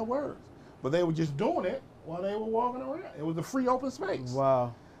and making up words. But they were just doing it while they were walking around. It was a free open space.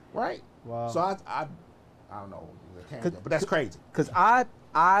 Wow. Right? Wow. So I don't know, the tangent, but that's crazy. Because I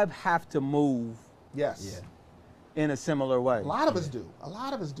have to move Yes. Yeah. in a similar way. A lot of us do. A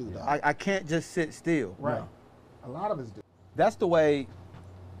lot of us do, dog. I can't just sit still. Right. No. A lot of us do. That's the way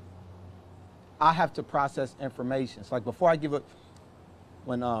I have to process information. It's like before I give it,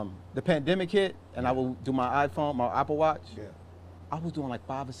 when the pandemic hit and I would do my iPhone, my Apple Watch, Yeah. I was doing like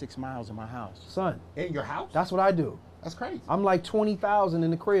 5 or 6 miles in my house. Son, In your house? that's what I do. That's crazy. I'm like 20,000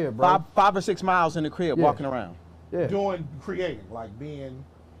 in the crib, bro. Five or 6 miles in the crib, Yeah. walking around. Yeah. Creating, like being.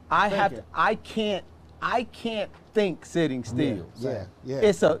 I have to, Thinking. I can't think sitting still. Yeah. Yeah.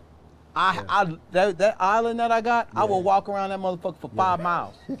 It's that island that I got, I will walk around that motherfucker for 5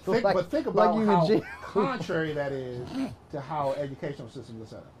 miles. But think about you in how jail. contrary that is to how educational systems are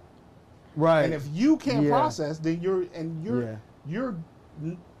set up. Right. And if you can't Yeah. process, then you're Yeah.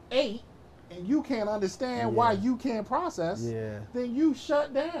 8 and you can't understand why you can't process, Yeah. then you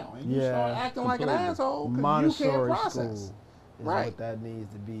shut down and you Yeah, start acting like an completely. asshole because you Montessori can't process. school is Right. what that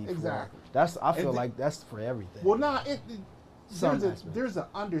needs to be. Exactly. I feel And like that's for everything. Well, Some aspects. there's an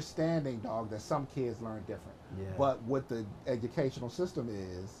understanding, dog, that some kids learn different. Yeah. But what the educational system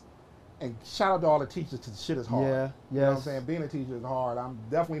is, and shout out to all the teachers, because shit is hard. Yeah, You know what I'm yes. saying? Being a teacher is hard. I'm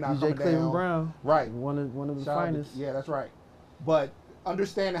definitely not DJ coming Cleveland down. Brown, Right. one of the Shout out to- finest. yeah, that's right. But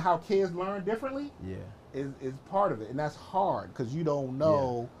understanding how kids learn differently Yeah. is part of it. And that's hard because you don't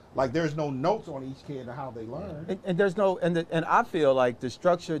know, like there's no notes on each kid and how they learn. And there's no, and I feel like the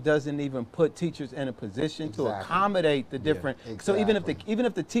structure doesn't even put teachers in a position to Exactly. accommodate the different. So even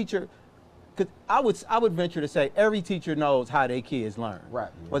if the teacher, cause I would venture to say every teacher knows how their kids learn. Right.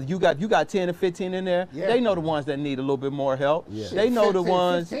 Whether you got 10 or 15 in there, Yeah. they know the ones that need a little bit more help. Yeah. They know the 15,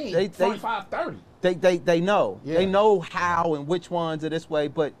 ones 15, 25, 30. they know. Yeah. They know how and which ones are this way.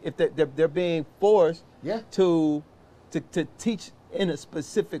 But if they're being forced Yeah. to teach in a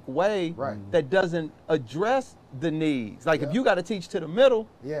specific way Right. that doesn't address the needs. Like Yeah. if you got to teach to the middle,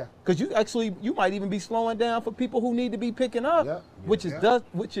 Yeah. because you might even be slowing down for people who need to be picking up, Yeah. which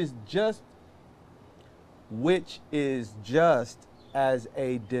is just as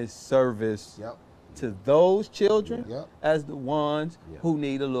a disservice Yep. to those children Yep. as the ones Yeah. who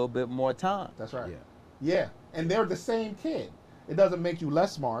need a little bit more time. That's right. Yeah. Yeah. And they're the same kid. It doesn't make you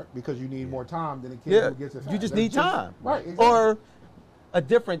less smart because you need more time than a kid Yeah, who gets it fast. you just That's need time. Right. Exactly. Or a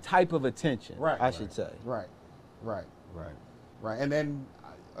different type of attention, Right. I should say. Right. Right. Right. Right. And then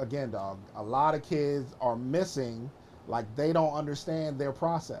again, dog, a lot of kids are missing, like they don't understand their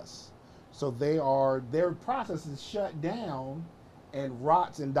process. So their process is shut down and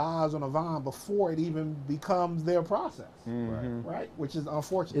rots and dies on a vine before it even becomes their process. Mhm. Right? Which is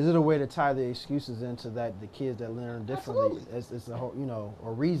unfortunate. Is it a way to tie the excuses into that the kids that learn differently? Absolutely. It's a whole,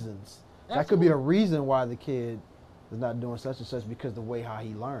 or reasons. That could be a Absolutely. reason why the kid is not doing such and such because the way how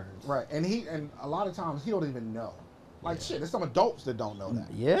he learns. Right. And a lot of times he don't even know. Like shit, there's some adults that don't know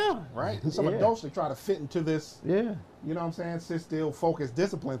that. Yeah. Right? There's some Yeah. adults that try to fit into this, Yeah. you know what I'm saying, sit still, focus,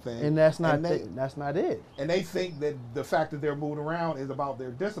 discipline thing. And that's not they, that's not it. and they think that the fact that they're moving around is about their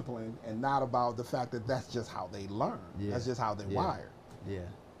discipline and not about the fact that that's just how they learn. Yeah. That's just how they're Yeah. wired. Yeah.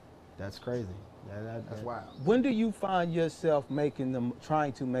 That's crazy. That's wild. When do you find yourself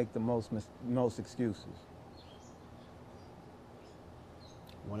trying to make the most excuses?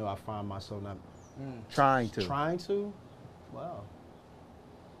 When do I find myself not Trying to. trying to? Wow.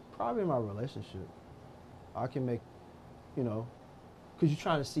 Probably in my relationship. I can make, because you're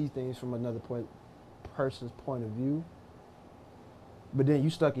trying to see things from another person's point of view. But then you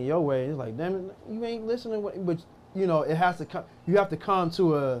stuck in your way. It's like, damn it, you ain't listening. But it has to come. You have to come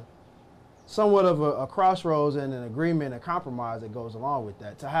to somewhat of a crossroads and an agreement, a compromise that goes along with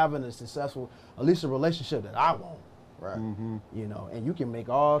that to having a successful, at least a relationship that I want. Right. Mm-hmm. And you can make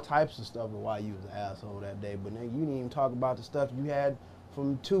all types of stuff of why you was an asshole that day, but then you didn't even talk about the stuff you had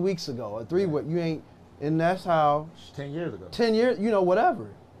from 2 weeks ago or 3 weeks. You ain't, and that's how 10 years ago. 10 years, whatever.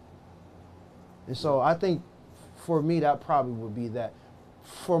 And so I think for me, that probably would be that.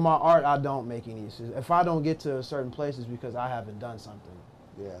 For my art, I don't make any excuses. If I don't get to a certain place, it's because I haven't done something,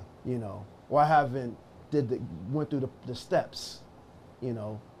 Yeah. or I haven't went through the steps,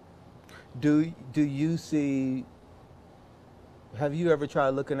 Do you see? Have you ever tried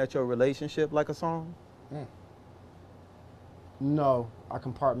looking at your relationship like a song? No, I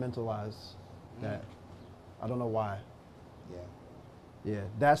compartmentalize that. I don't know why. Yeah. Yeah,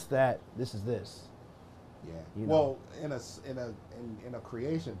 that's that. This is this. Yeah. Well, in a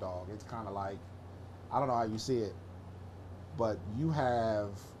creation, dog, it's kind of like, I don't know how you see it, but you have,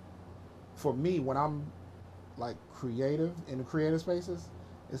 for me, when I'm like creative in the creative spaces,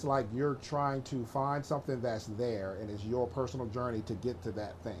 It's like you're trying to find something that's there, and it's your personal journey to get to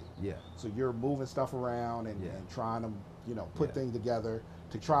that thing. Yeah. So you're moving stuff around and, Yeah. and trying to, put Yeah. things together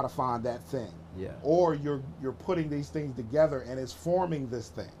to try to find that thing. Yeah. Or you're putting these things together and it's forming this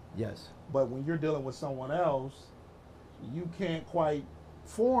thing. Yes. But when you're dealing with someone else, you can't quite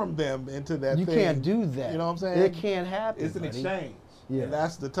form them into that You thing. can't do that. You know what I'm saying? It can't happen. It's an buddy. exchange. Yeah. And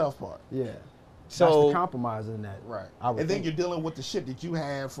that's the tough part. Yeah. That's So the compromise in that. Right. I And would then think. you're dealing with the shit that you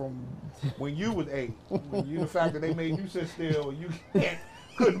had from when you was 8. The fact that they made you sit still, you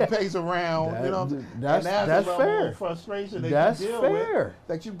couldn't pace around. That- You know what I'm saying? that's- And that's a level fair. of frustration that That's you deal fair. with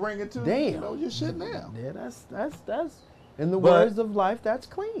that you bring it to Damn. your shit now. Yeah, that's in the But- words of life, that's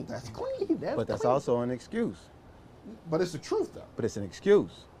clean. That's clean. But that's clean. also an excuse. But it's the truth though. But it's an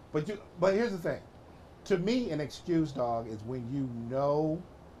excuse. But here's the thing. To me, an excuse, dog, is when you know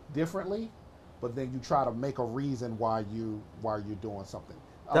differently, but then you try to make a reason why you're doing something.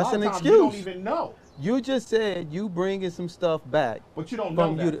 That's lot of an times You don't excuse. even know, You just said you bringing some stuff back but you don't know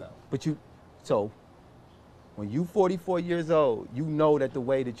from that. you. Though. But so when you 44 years old, you know that the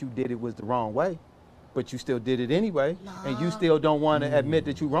way that you did it was the wrong way, but you still did it anyway, and you still don't want to admit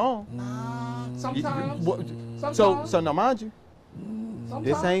that you're wrong. Sometimes. So now mind you, Sometimes.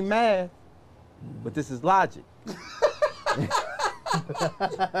 this ain't math, but this is logic.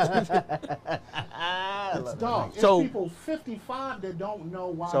 It's dog. So- It's people 55 that don't know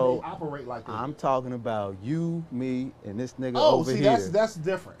why So, they operate like this. I'm talking about you, me, and this nigga oh, over see, here. that's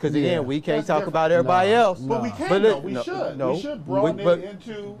different. Because Yeah. again, we can't That's talk different. about everybody No. else. But we No. can, But though. let- We no, should. no. We should broaden But- it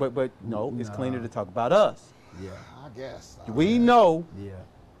into. But no, it's Nah. cleaner to talk about us. Yeah. I guess. We know Yeah.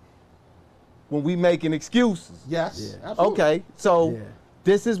 when we making excuses. Yes. Yeah. Absolutely. Okay, so Yeah.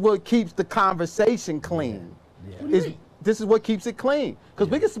 this is what keeps the conversation clean. Yeah. What do you Is mean? this is what keeps it clean? Because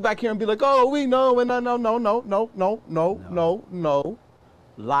we Yeah. can sit back here and be like, oh, we know, and no.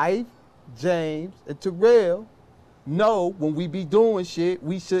 Life, James, and Terrell know when we be doing shit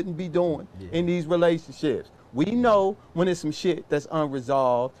we shouldn't be doing Yeah. in these relationships. We know when it's some shit that's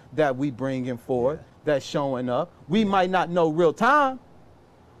unresolved that we bringing forth, that's showing up. We might not know real time.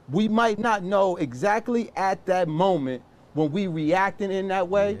 We might not know exactly at that moment when we reacting in that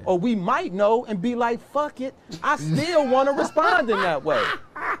way, Yeah. or we might know and be like, fuck it, I still want to respond in that way.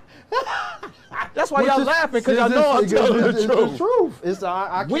 That's why y'all laughing, because y'all know I'm telling it's the truth. truth. It's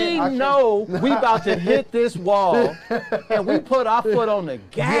I We can't, know we about to hit this wall, and we put our foot on the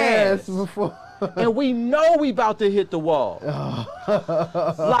Yes, gas, before. and we know we about to hit the wall.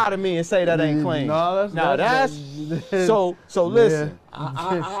 Lie to me and say that ain't clean. No, that's so listen.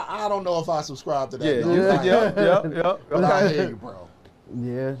 I don't know if I subscribe to that. Yeah, dog. yeah. But I Okay. hear you, bro.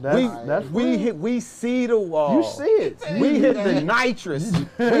 Yeah, that's We see the wall. You see it. We hit the nitrous.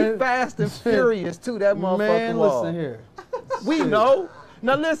 We fast and furious to that motherfucking Man, wall. listen here. We know.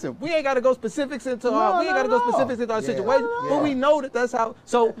 Now listen, we ain't got to go specifics into No, our. We ain't got to not go at all. specifics into our Yeah, situation, yeah. but we know that that's how.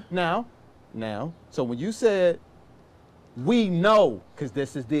 So now, so when you said, we know, because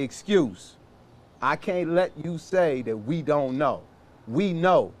this is the excuse. I can't let you say that we don't know. We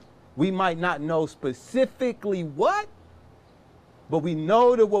know. We might not know specifically what, but we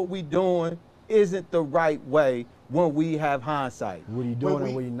know that what we doing isn't the right way when we have hindsight. What are you doing we-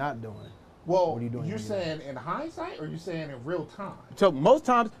 and what are you not doing? Well, What are you doing you're when saying in hindsight or you're saying in real time? So most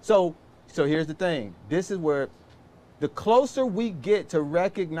times, so here's the thing. This is where the closer we get to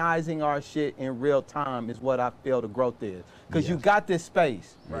recognizing our shit in real time is what I feel the growth is. Because you Yes. got this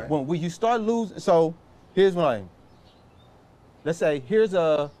space. Right. When you start losing, so here's what I, let's say here's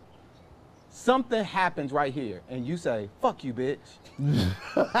something happens right here and you say, fuck you, bitch.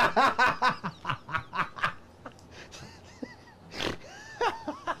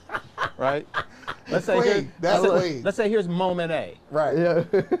 Right? Let's say Clean. here, That's let's say- clean. let's say here's moment A. Right. Yeah.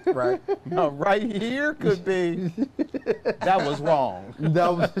 Right. No, right here could be that was wrong.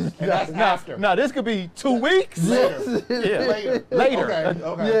 that was And that's after. Now this could be 2 weeks. Later. Yeah. Later. Later. Okay.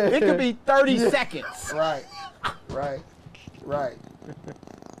 Okay. Yeah. It could be 30 seconds. Right. Right. Right.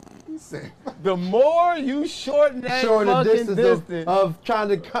 He said, The more you shorten that showing the fucking distance distance, of trying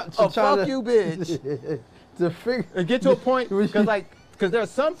to cut. of fuck you, bitch, to figure. and get to a point because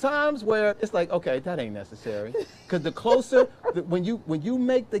there's some times where it's like, okay, that ain't necessary. Because the closer, when you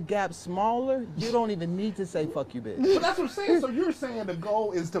make the gap smaller, you don't even need to say fuck you, bitch. but that's what I'm saying. So you're saying the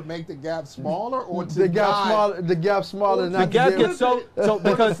goal is to make the gap smaller or to The gap not- smaller. The gap smaller. The not The to gap get- gets so But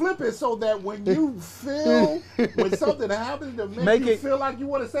because flip it so that when you feel when something happens to make Make you it- feel like you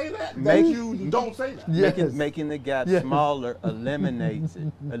want to say that, Make- you don't say that. Yes. making the gap Yes. smaller eliminates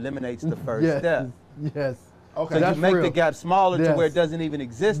the first Yes. step. Yes. Okay. So That's you make real. the gap smaller to where it Yes. doesn't even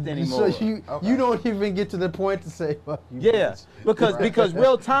exist anymore. So you Okay. you don't even get to the point to say fuck you. Yeah, bitch. because Right. because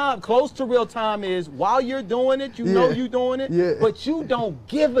real time, close to real time is while you're doing it, you know Yeah. you're doing it, Yeah. but you don't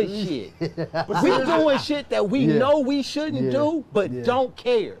give a shit. But We see, doing shit that we Yeah. know we shouldn't Yeah. do, but Yeah. don't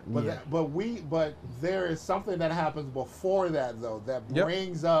care. But Yeah. but there is something that happens before that though that Yep.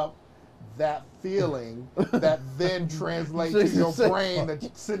 brings up that feeling that then translates to So your you say- brain that you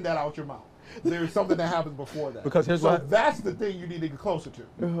send that out your mouth. There's something that happens before that. Because here's so what- that's the thing you need to get closer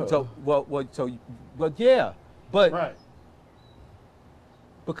to. So yeah, but Right.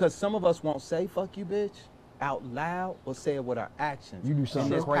 because some of us won't say "fuck you, bitch" out loud or say it with our actions. You do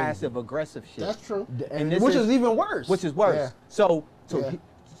something and this crazy. passive aggressive shit. That's true. And this which is- is even worse. Which is worse. Yeah. So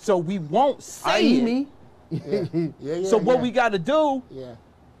Yeah. we won't say i.e. it. me. Yeah. So what yeah. we got to do, Yeah.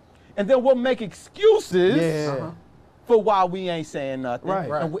 and then we'll make excuses Yeah. Uh-huh. for why we ain't saying nothing. Right.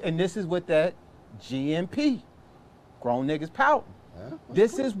 Right. And this is what that GNP, grown niggas pouting. Yeah.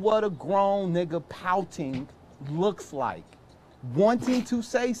 This is what a grown nigga pouting looks like. Wanting to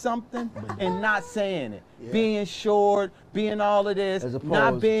say something and not saying it. Yeah. Being short, being all of this, As not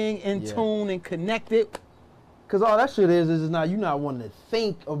opposed- being in yeah. tune and connected. Because all that shit is not you not wanting to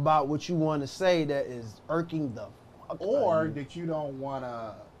think about what you want to say that is irking the fuck out Or of you. that you don't want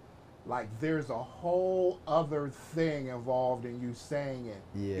to, like, there's a whole other thing involved in you saying it.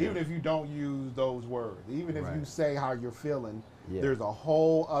 Yeah. Even if you don't use those words, even if you Right. say how you're feeling, Yeah. there's a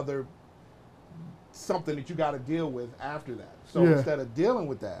whole other something that you got to deal with after that. So Yeah. instead of dealing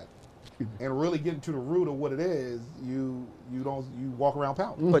with that and really getting to the root of what it is, you walk around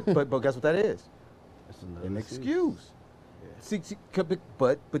pouting. But guess what that is? That's another An excuse. excuse. See,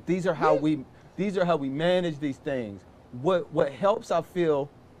 but these are how we manage these things. What helps I feel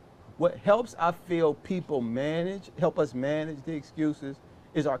people help us manage the excuses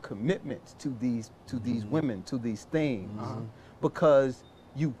is our commitment to these women, to these things. Because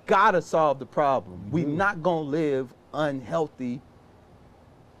you gotta solve the problem. We're not gonna live unhealthy.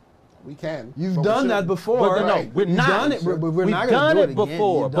 We can. You've but we done that shouldn't. before. But no, Right. we're You've not. done it, but we're We've not done gonna do it it again.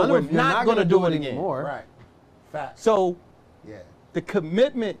 before, You've but done we're it, you're not gonna do it again. anymore. Right. Facts. So Yeah. the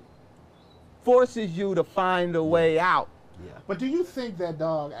commitment forces you to find a way out. Yeah. But do you think that,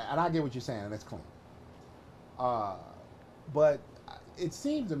 dog, and I get what you're saying, and it's clean. But it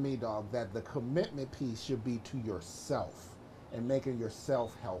seems to me, dog, that the commitment piece should be to yourself and making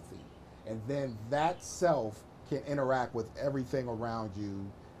yourself healthy. And then that self can interact with everything around you,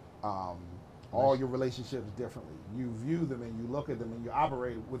 all your relationships differently. You view them and you look at them and you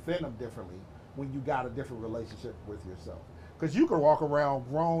operate within them differently when you got a different relationship with yourself. Because you could walk around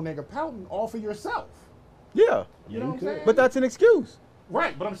grown nigga pouting all for yourself. Yeah, You know what I'm could. saying? but that's an excuse.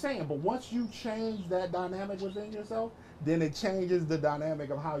 Right, but I'm saying, but once you change that dynamic within yourself, then it changes the dynamic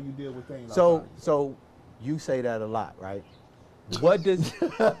of how you deal with things. So outside of yourself. so you say that a lot, right? What does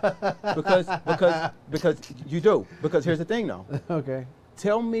because you do. Because here's the thing though. Okay.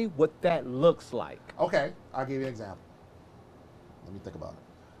 Tell me what that looks like. Okay, I'll give you an example. Let me think about it.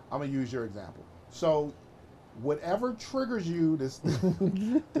 I'm gonna use your example. So, whatever triggers you to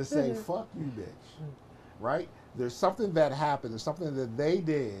say "fuck you, bitch," right? There's something that happened. There's something that they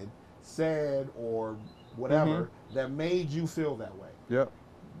did, said, or whatever that made you feel that way. Yep.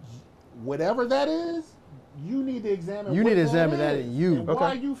 Whatever that is, you need to examine. You what need to examine that is in you. and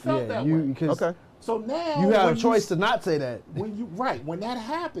why Okay. you felt that you way. because Okay. So now you have when a choice to not say that. when that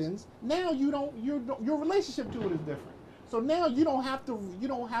happens, now your relationship to it is different. So now you don't have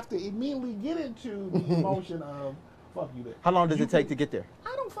to immediately get into the emotion of fuck you bitch. How long does You it take can- to get there?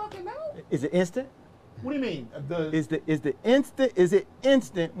 I don't fucking know. Is it instant? What do you mean? Is it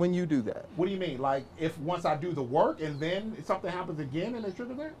instant when you do that? What do you mean? Like if once I do the work and then something happens again and it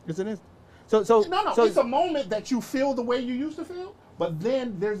triggers that? Is it instant? So No, so it's a moment that you feel the way you used to feel, but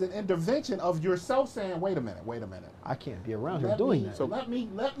then there's an intervention of yourself saying, wait a minute. I can't be around here Let doing me, that. So let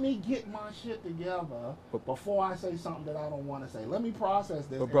me get my shit together before I say something that I don't want to say. Let me process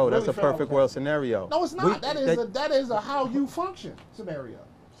this. But bro, and that's really a figure out perfect what's world happening. scenario. No, it's not. That is a how you function scenario.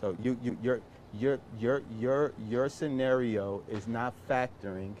 So your scenario is not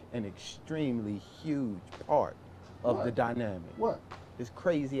factoring an extremely huge part of the What? dynamic. What? This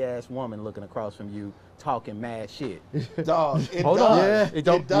crazy ass woman looking across from you talking mad shit. Dog, it Hold does. on. Yeah. It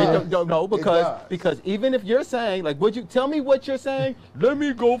don't, It does. no, It because does. because even if you're saying like, would you tell me what you're saying? Let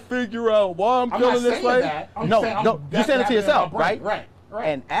me go figure out why I'm I'm feeling not this saying way. that. I'm No, saying, no, you're saying it to yourself, right? Right. Right.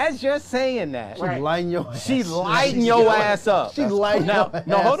 And as you're saying that, She Right. lighting your ass. she's lighting your ass up. She lighting Now, your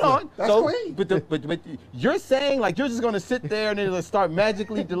no, ass hold on. up. That's clean. But you're saying like you're just gonna sit there and it'll start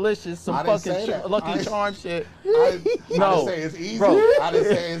magically delicious, some I didn't fucking say that. I Lucky didn't- Charm shit. I No. didn't say it's easy. Bro. I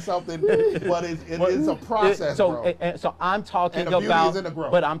didn't say it's something, but it is a process, bro. So I'm talking And the beauty about, is in the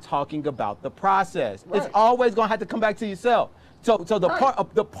growth. but I'm talking about the process. Right. It's always gonna have to come back to yourself. So the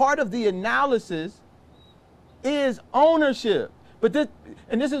Right. part of the analysis is ownership. But this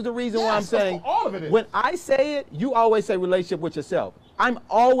is the reason why I'm Yes, that's saying what all of it is. when I say it, you always say relationship with yourself. I'm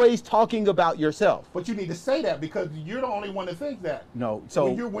always talking about yourself. But you need to say that because you're the only one that thinks that. No,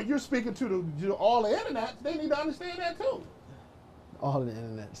 so when you're speaking to all the internet, they need to understand that too. All the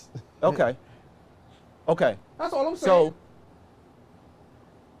internets. okay. Okay. That's all I'm So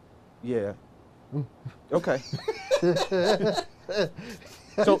saying. yeah. Okay.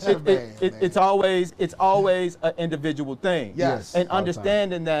 So Man, it's always an individual thing. Yes. And all the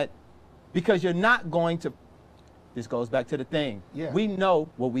understanding that because you're not going to, this goes back to the thing. Yeah. We know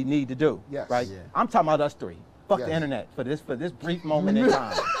what we need to do. Yes. Right? Yeah. I'm talking about us three. Fuck Yes. the internet for this brief moment in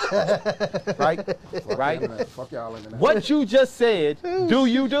time. Right? Fuck Right? internet. Fuck y'all internet. What you just said, do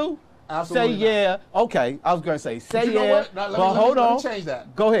you do? Absolutely say not. yeah. Okay. I was gonna say say You know yeah. what? Now, But hold let on. me change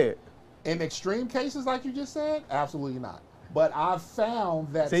that. Go ahead. In extreme cases, like you just said, absolutely not. But I've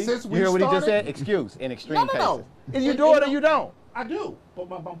found that See, since you we hear what started, he just said? Excuse in extreme No. cases. If you And- do and it or you don't. I do. But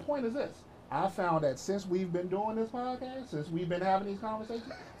my point is this. I found that since we've been doing this podcast, since we've been having these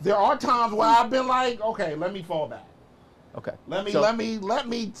conversations, there are times where I've been like, okay, let me fall back. Okay. Let me So- let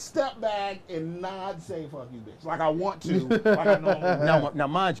me step back and not say fuck you bitch. Like I want to, like I normally would. Now,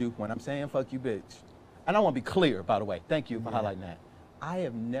 mind you, when I'm saying fuck you, bitch, and I want to be clear, by the way. Thank you for highlighting that. I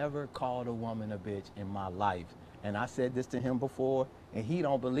have never called a woman a bitch in my life. And I said this to him before, and he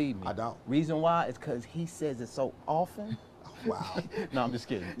don't believe me. I don't. Reason why is because he says it so often. Wow. No, I'm just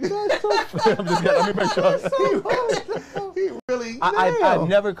kidding. I'm just kidding. Let me make sure. He really I've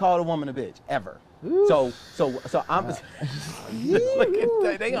never called a woman a bitch, ever. So I'm look at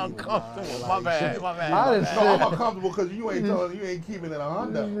that. They uncomfortable. My bad. I didn't No, I'm uncomfortable because you ain't keeping it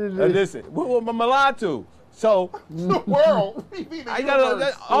 100. Listen, what am I lied to? So The world. We need the I got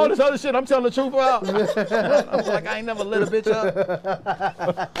universe. all this other shit. I'm telling the truth about. I'm like I ain't never lit a bitch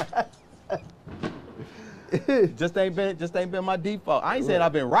up. just ain't been my default. I ain't saying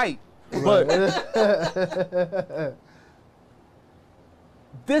I've been right, but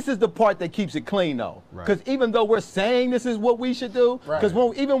this is the part that keeps it clean though. Right. Because even though we're saying this is what we should do, Right.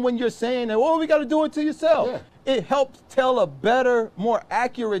 because even when you're saying that, well, we got to do it to yourself, Yeah. it helps tell a better, more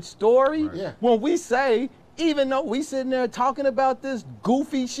accurate story. Right. Yeah. When we say, even though we sitting there talking about this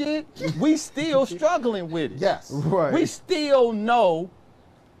goofy shit, we still struggling with it. Yes. Right. We still know.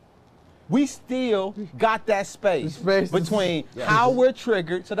 We still got that space, space is- between Yes. how we're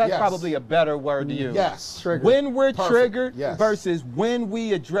triggered. So that's Yes. probably a better word to use. Yes. Triggered. When we're Perfect. triggered Yes. versus when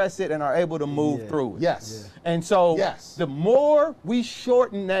we address it and are able to move Yeah. through it. Yes. And so Yes. the more we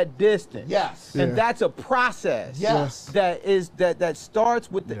shorten that distance, Yes. and Yeah. that's a process Yes. that starts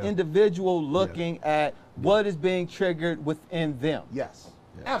with the Yeah. individual looking at what is being triggered within them. Yes.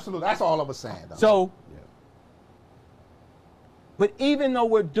 Absolutely. That's all I was saying. Though. So, but even though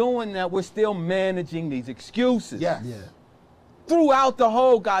we're doing that, we're still managing these excuses yes. Yeah. throughout the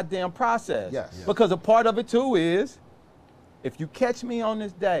whole goddamn process. Yes. Yeah. Because a part of it too is, if you catch me on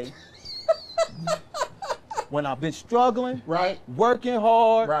this day, when I've been struggling, Right. working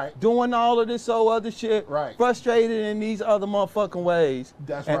hard, Right. doing all of this other shit, Right. frustrated in these other motherfucking ways,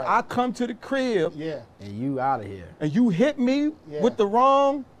 That's and right. I come to the crib Yeah. And you out of here. and you hit me Yeah. with the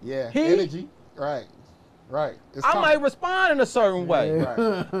wrong Yeah. heat, Energy. Right. Right. It's I coming. might respond in a certain way. Right.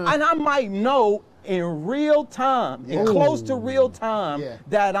 And I might know in real time, Yeah. in close to real time, Yeah.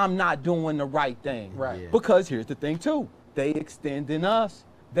 that I'm not doing the right thing. Right. Yeah. Because here's the thing too, they extend in us.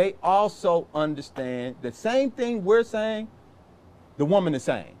 They also understand the same thing we're saying, the woman is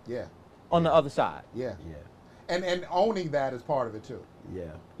saying Yeah. on the other side. Yeah. Yeah. And owning that is part of it too. Yeah.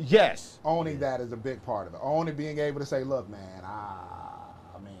 Yes. Owning that is a big part of it. Owning being able to say, look, man,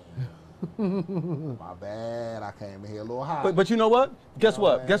 my bad. I came in here a little hot. But you know what? Guess Oh,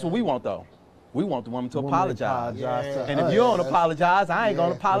 what? man. Guess what we want though? We want the woman to Woman apologize. apologize to And if us. you don't That's- apologize, I ain't gonna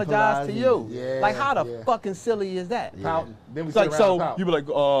yeah, apologize to you. yeah, Like how the yeah. fucking silly is that? Pouting. Then we It's sit like, around so and pout. you be like,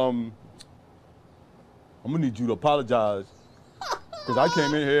 I'm gonna need you to apologize. Cause I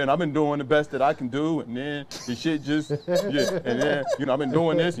came in here and I've been doing the best that I can do, and then the shit just, yeah, and then I've been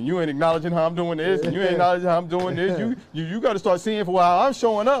doing this, and you ain't acknowledging how I'm doing this, and you ain't acknowledging how I'm doing this. You got to start seeing for how I'm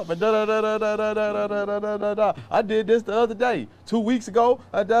showing up. And da da da da da da da da da da da da. I did this the other day, 2 weeks ago.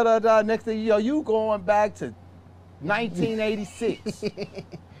 Da da da. Next thing you know, you going back to 1986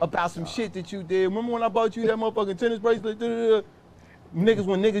 about some shit that you did. Remember when I bought you that motherfucking tennis bracelet? Niggas,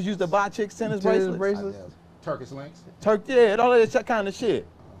 when niggas used to buy chicks tennis bracelets? Turkish links. Yeah, all that kind of shit.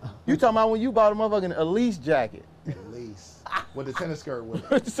 You talking about when you bought a motherfucking Elise jacket. Elise. With the tennis skirt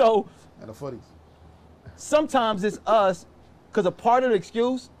with it. So, And the footies. sometimes it's us, because a part of the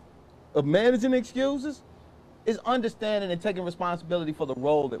excuse of managing excuses is understanding and taking responsibility for the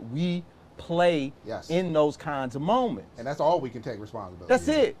role that we play in those kinds of moments. And that's all we can take responsibility. That's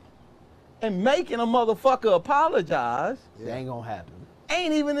it. And making a motherfucker apologize It ain't gonna happen.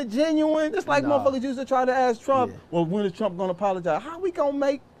 ain't even a genuine. It's like motherfuckers used to try to ask Trump, well, when is Trump gonna apologize? How you gonna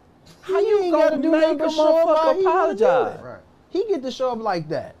make a motherfucker apologize? Right. He get to show up like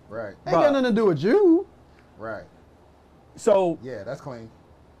that. Right. Ain't got nothing to do with you. Right. So yeah, that's clean.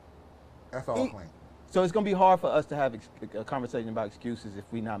 That's all clean. So it's gonna be hard for us to have a conversation about excuses if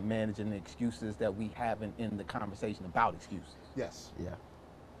we're not managing the excuses that we haven't in the conversation about excuses. Yes. Yeah.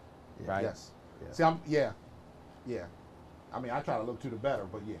 Right? Yes. See, yeah. I mean, I try to look to the better,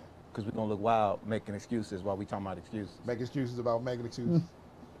 but yeah. Because we're gonna look wild making excuses while we talking about excuses. Make excuses about making excuses.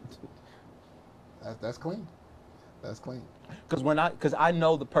 That's clean. That's clean. Because I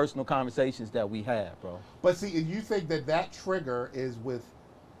know the personal conversations that we have, bro. But see, you think that trigger is with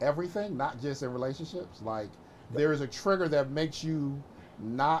everything, not just in relationships? Like, there is a trigger that makes you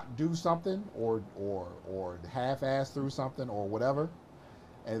not do something or half-ass through something or whatever,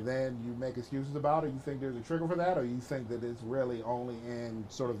 and then you make excuses about it. You think there's a trigger for that, or you think that it's really only in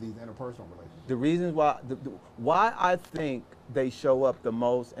sort of these interpersonal relationships? The reasons why I think they show up the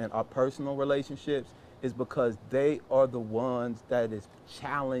most in our personal relationships is because they are the ones that is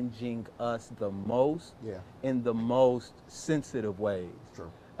challenging us the most in the most sensitive ways.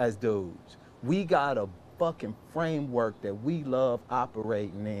 True. As dudes. We got a fucking framework that we love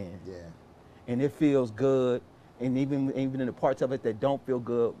operating in. Yeah. And it feels good. And even in the parts of it that don't feel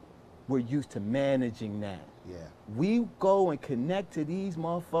good, we're used to managing that. Yeah. We go and connect to these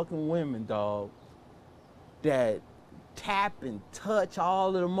motherfucking women, dog, that tap and touch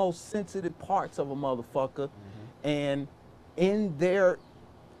all of the most sensitive parts of a motherfucker. And in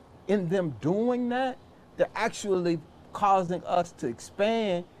them doing that, they're actually causing us to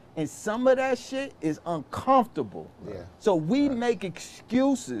expand, and some of that shit is uncomfortable. Yeah. So we make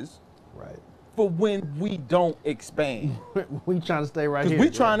excuses for when we don't expand. We trying to stay right here. We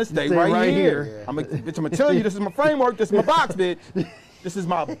trying to stay right here. Yeah. I'm gonna tell you, this is my framework, this is my box, bitch. This is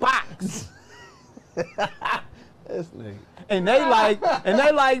my box. This nigga. And they like,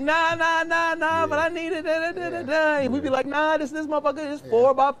 nah, but I need it, And we be like, nah, this motherfucker is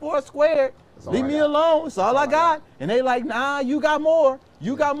 4x4 squared. Leave me alone, it's all I got. And they like, nah, you got more,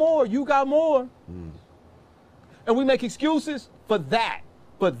 you got more. And we make excuses for that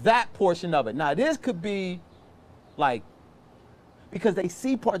portion of it. Now this could be like, because they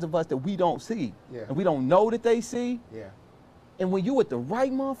see parts of us that we don't see. Yeah. And we don't know that they see. Yeah. And when you with the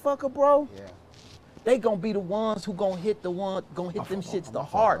right motherfucker, bro, Yeah. they gonna be the ones who gonna hit them shits the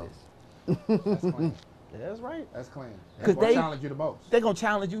hardest. That's clean. Yeah, that's right. That's clean. Because They challenge you the most. They gonna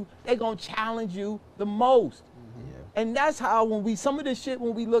challenge you. They gonna challenge you the most. Yeah. And that's how some of this shit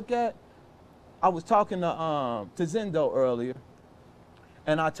when we look at, I was talking to Zendo earlier,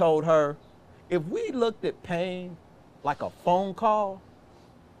 and I told her, if we looked at pain like a phone call,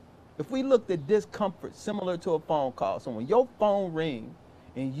 if we looked at discomfort similar to a phone call, so when your phone rings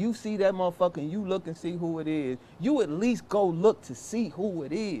and you see that motherfucker and you look and see who it is, you at least go look to see who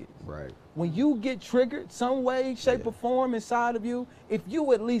it is. Right. When you get triggered some way, shape, or form inside of you, if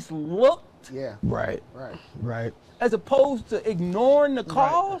you at least looked, Right. Right. Right. as opposed to ignoring the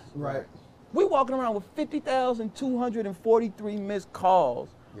calls, Right. we walking around with 50,243 missed calls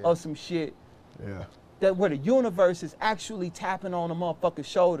of some shit Yeah. that where the universe is actually tapping on a motherfucker's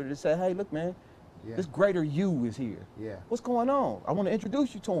shoulder to say, hey, look, man, this greater you is here. Yeah. What's going on? I want to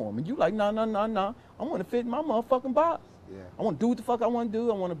introduce you to him. And you like, nah. I want to fit in my motherfucking box. Yeah. I want to do what the fuck I want to do.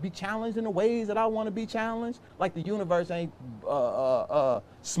 I want to be challenged in the ways that I want to be challenged. Like the universe ain't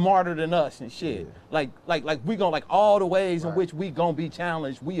smarter than us and shit. Yeah. Like we gonna, like all the ways in which we gonna be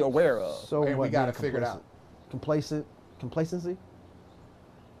challenged, we aware of. So And we what, gotta being figure it out. Complacency?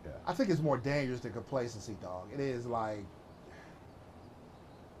 I think it's more dangerous than complacency, dog. It is like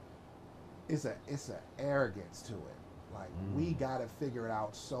it's a arrogance to it. Like we gotta figure it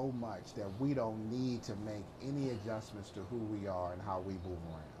out so much that we don't need to make any adjustments to who we are and how we move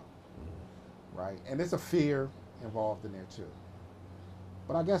around. Right? And there's a fear involved in there too.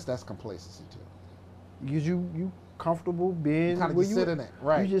 But I guess that's complacency too. Because you comfortable being Kind of where just sit in it.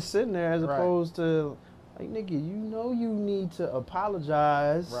 Right. You just sitting there as Right. opposed to like, nigga, you know you need to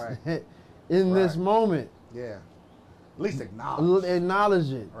apologize Right. in this Right. moment. Yeah. At least acknowledge.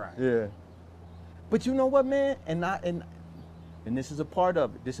 Acknowledge it. Right. Yeah. But you know what, man? And this is a part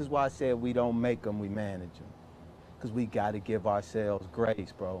of it. This is why I said we don't make them, we manage them. Because we got to give ourselves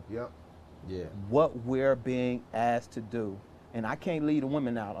grace, bro. Yep. Yeah. What we're being asked to do, and I can't leave the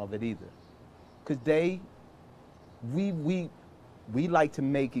women out of it either. Because we like to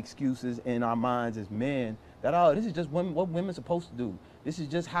make excuses in our minds as men that, oh, this is just what women's supposed to do. This is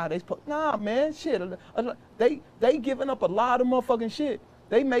just how they supposed. Nah, man, shit. They giving up a lot of motherfucking shit.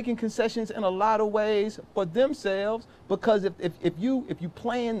 They making concessions in a lot of ways for themselves, because if you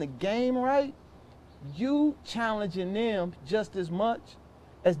playing the game right, you challenging them just as much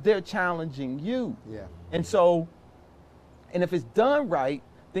as they're challenging you. Yeah. And so, and if it's done right,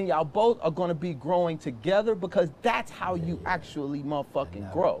 then y'all both are gonna be growing together, because that's how you actually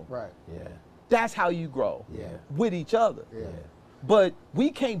motherfucking grow. Right. Yeah. That's how you grow. Yeah. With each other. Yeah. But we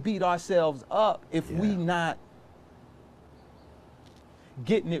can't beat ourselves up if we not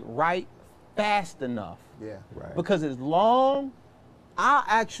getting it right fast enough. Yeah. Right. Because as long, I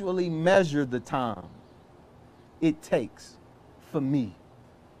actually measure the time it takes for me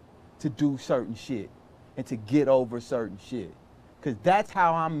to do certain shit and to get over certain shit. Because that's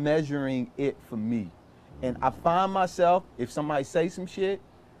how I'm measuring it for me. And I find myself, if somebody say some shit,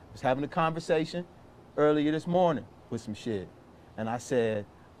 I was having a conversation earlier this morning with some shit. And I said,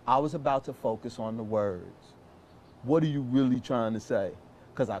 I was about to focus on the words. What are you really trying to say?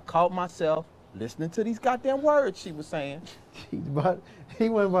 Because I caught myself listening to these goddamn words she was saying. He wasn't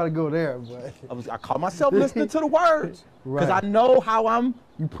about to go there, but I caught myself listening to the words. Because Right. I know how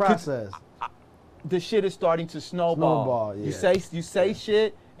you process. the shit is starting to snowball. Snowball, yeah. You say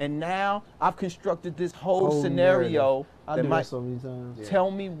shit, and now I've constructed this whole Narrative. scenario I that do might that so many times.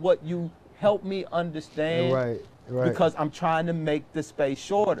 tell me what you help me understand. Right. Right. Because I'm trying to make the space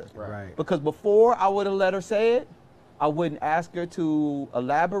shorter. Right. Because before I would have let her say it, I wouldn't ask her to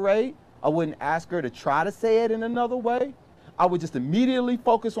elaborate. I wouldn't ask her to try to say it in another way. I would just immediately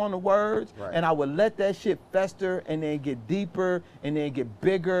focus on the words, Right. and I would let that shit fester and then get deeper and then get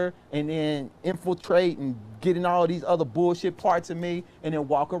bigger and then infiltrate and get in all these other bullshit parts of me, and then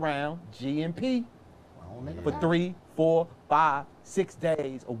walk around GMP for 3, 4, 5, 6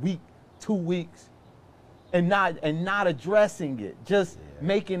 days, a week, 2 weeks, and not addressing it, just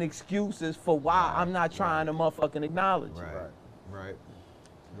making excuses for why I'm not trying to motherfucking acknowledge it. Right.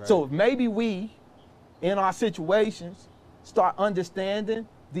 So if maybe we, in our situations, start understanding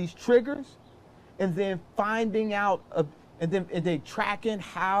these triggers, and then finding out, and then tracking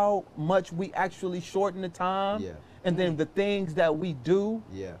how much we actually shorten the time, Yeah. and then the things that we do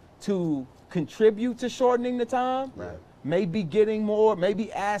Yeah. to contribute to shortening the time, Right. maybe getting more,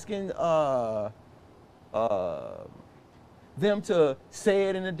 maybe asking them to say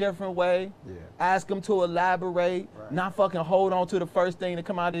it in a different way, Yeah. ask them to elaborate, Right. not fucking hold on to the first thing that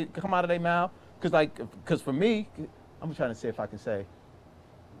come out of their mouth. Cause for me, I'm trying to see if I can say,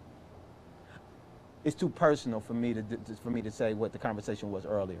 it's too personal for me to say what the conversation was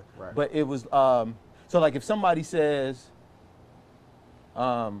earlier. Right. But it was so like if somebody says,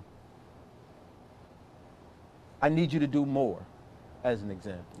 I need you to do more, as an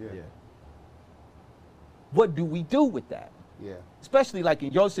example. Yeah. What do we do with that? Yeah. Especially like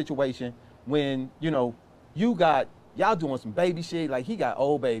in your situation when, y'all doing some baby shit, like he got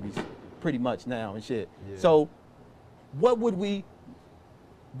old babies pretty much now and shit. Yeah. So what would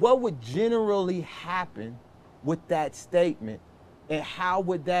generally happen with that statement, and how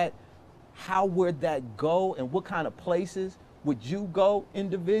would that go, and what kind of places would you go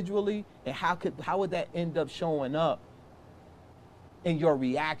individually, and how would that end up showing up in your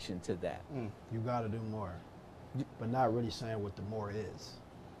reaction to that? You got to do more, but not really saying what the more is.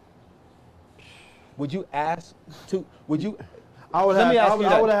 Would you ask to, would you, I would Let me ask have, you I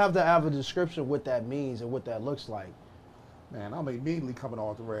that. would have to have a description of what that means and what that looks like. Man, I'm immediately coming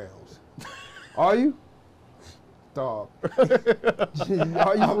off the rails. Are you? Dog.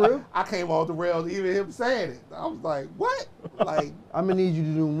 Are you for real? I came off the rails, even him saying it. I was like, what? Like, I'm gonna need you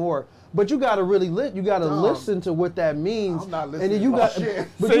to do more, but you gotta really you gotta Dog. listen to what that means. I'm not And listening then you to got, shit.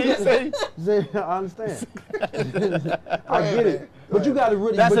 but you got, I understand. I ahead, get man. it, but you gotta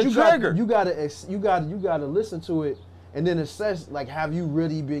really. That's but a you trigger. You gotta listen to it, and then assess, like, have you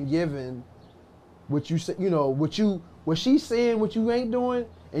really been given what you say? What she's saying, what you ain't doing,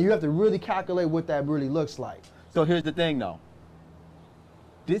 and you have to really calculate what that really looks like. so here's the thing though.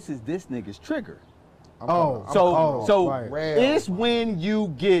 This is this nigga's trigger. I'm Oh, coming So off right. rails. it's when you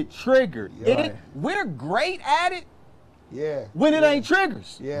get triggered. Yeah. Right. We're great at it Yeah. when it yeah. ain't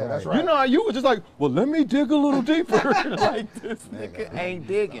triggers. Yeah, that's Right. right. You know how you were just like, well, let me dig a little deeper. Like this nigga ain't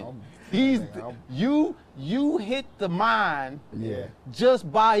digging. You hit the mind Yeah. just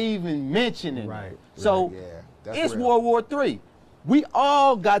by even mentioning Right. it. So Yeah. That's it's real. World War III. We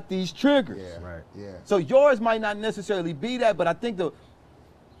all got these triggers. Yeah. Right. Yeah. So yours might not necessarily be that, but I think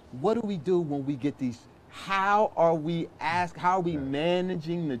what do we do when we get these? How are we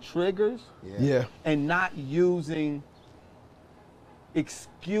managing the triggers Yeah. and not using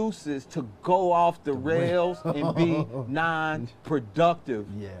excuses to go off the rails and be non-productive?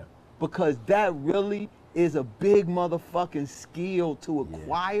 Yeah. Because that really is a big motherfucking skill to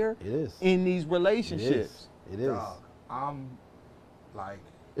acquire It is. in these It relationships. is. It is. Dog, I'm like,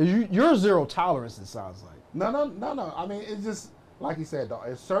 You're zero tolerance, it sounds like. no. I mean, it's just like you said, dog.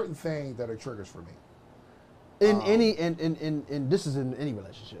 There's certain things that are triggers for me. In this is in any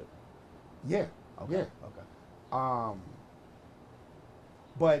relationship. Yeah. Okay. Yeah. Okay.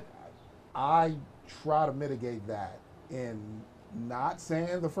 But I try to mitigate that in not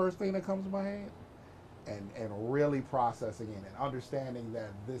saying the first thing that comes to my head, and really processing it and understanding that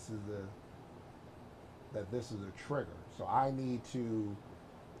this is a trigger. So I need to,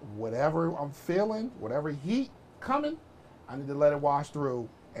 whatever I'm feeling, whatever heat coming, I need to let it wash through,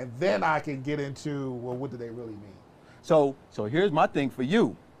 and then I can get into, well, what do they really mean? So here's my thing for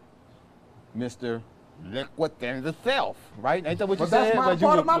you, Mr. Look within the self, right? Ain't that what you But that's said?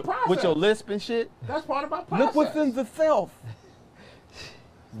 part of my process. With your lisp and shit? That's part of my process. Look within the self.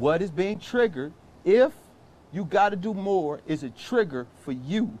 What is being triggered? If you got to do more, is a trigger for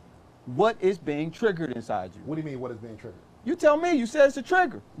you. What is being triggered inside you? What do you mean, what is being triggered? You tell me. You said it's a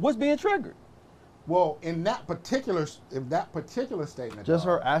trigger. What's being triggered? Well, in that particular statement, Just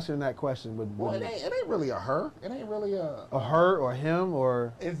dog, her asking that question would well, it ain't really a her. It ain't really a her or him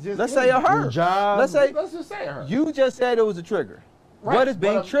or It's just Let's say a her. your job. Let's say Let's just say her. you just said it was a trigger. Right, What is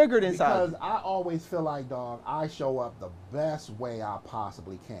being but, triggered inside Because you? I always feel like, dog, I show up the best way I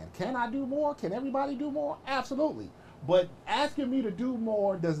possibly can. Can I do more? Can everybody do more? Absolutely. But asking me to do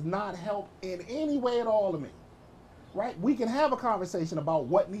more does not help in any way at all to me. Right? We can have a conversation about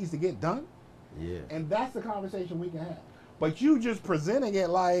what needs to get done, Yeah. and that's the conversation we can have. But you just presenting it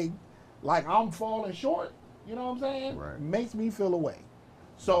like I'm falling short, you know what I'm saying? Right. Makes me feel away.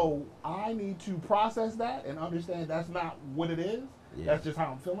 So I need to process that and understand that's not what it is. Yeah. That's just how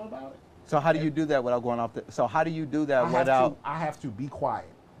I'm feeling about it. So how do you do that without going off the? So how do you do that without? I have to be quiet.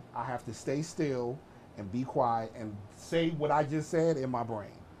 I have to stay still and be quiet and say what I just said in my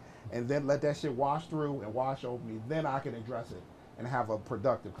brain. And then let that shit wash through and wash over me. Then I can address it and have a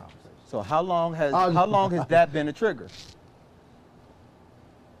productive conversation. So how long has that been a trigger?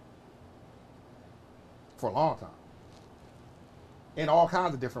 For a long time. In all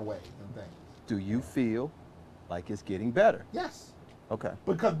kinds of different ways and things. Do you feel like it's getting better? Yes. Okay.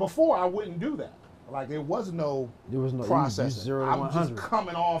 Because before I wouldn't do that. Like there was no There was no process. 0 to I'm 100. just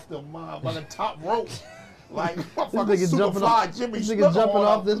coming off the motherfucking top rope. Like This motherfucking nigga jumping off. Superfly Jimmy This Snuka nigga jumping on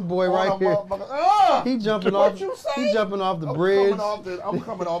off a- this boy on right a here. motherfucker. He jumping What off. you say? He jumping off the I'm bridge. I'm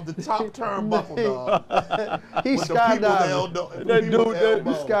coming off the top turnbuckle, dog. He With the people's skydiving. elbow- That people's dude, that-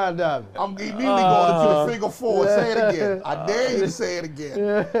 elbow. He skydiving. I'm immediately going into the figure four. Say it again. I dare you to say it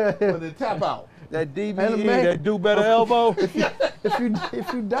again. But then tap out. That DBE, And man- that do better elbow. If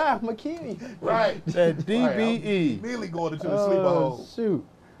you die, I'm gonna kill you. Right. That Right, I'm DBE. immediately going into the sleeper Oh hole. shoot.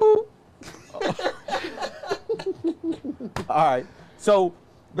 All right. So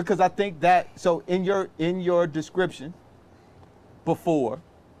because I think that so in your description before,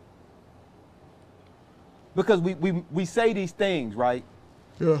 because we say these things, right?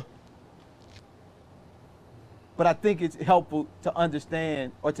 Yeah. But I think it's helpful to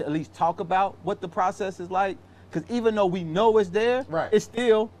understand or to at least talk about what the process is like. Because even though we know it's there, Right. it's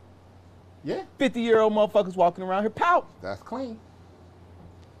still Yeah, 50-year-old motherfuckers walking around here pouting. that's clean.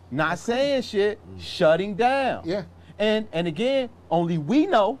 Not saying shit, shutting down. Yeah. And again, only we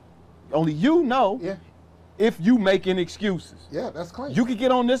know, only you know, Yeah. if you making excuses. Yeah, that's clean. You can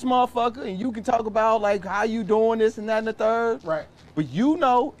get on this motherfucker and you can talk about like how you doing this and that and the third. Right. But you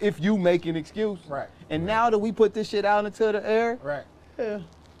know if you making excuses. Right. And now that we put this shit out into the air, Right. Yeah.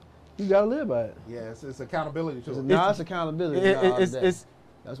 You gotta live by it. Yeah, it's accountability to it. Nah, it's accountability. it's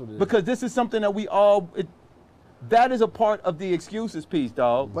That's what it is. because this is something that we all, that is a part of the excuses piece,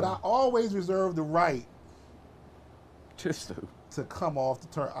 dog. But I always reserve the right Just to come off the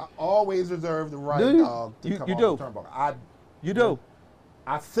turn. I always reserve the right, Do you? dog, to You- come you off do. the turnbuckle. you do.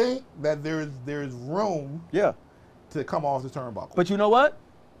 I think that there's room Yeah. to come off the turnbuckle. But you know what?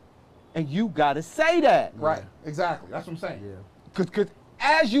 And you gotta say that. Right. Exactly. That's what I'm saying. yeah.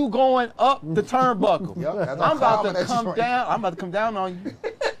 as you going up the turnbuckle. Yep, as I'm about climbing to that come joint. down. I'm about to come down on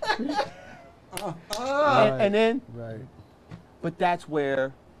you. And then, Right. but that's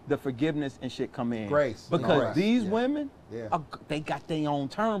where the forgiveness and shit come in. Grace. Because Grace. these Yeah. women, Yeah. they got their own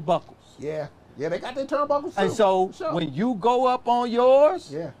turnbuckles. Yeah. Yeah, they got their turnbuckles too. And so for sure. when you go up on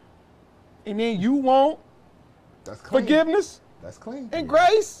yours, Yeah, and then you want that's clean. forgiveness That's clean. and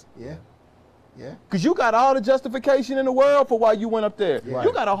grace, Yeah. Yeah. because you got all the justification in the world for why you went up there. Yeah.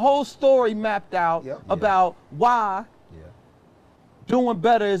 You got a whole story mapped out Yep. about why Yeah. doing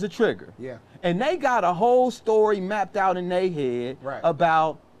better is a trigger. Yeah. And they got a whole story mapped out in their head Right.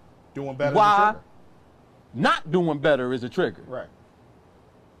 about Doing better why than the trigger. not doing better is a trigger. Right.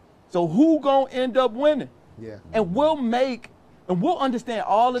 So who gonna end up winning? Yeah. And we'll understand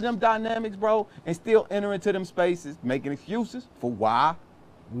all of them dynamics, bro, and still enter into them spaces, making excuses for why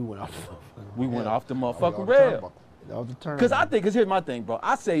We went off. we went Yeah. off the Oh, motherfucking we on rail. Off the turn. Because here's my thing, bro.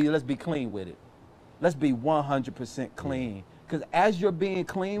 I say let's be clean with it. Let's be 100% clean. Because as you're being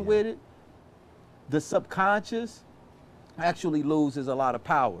clean with it, the subconscious actually loses a lot of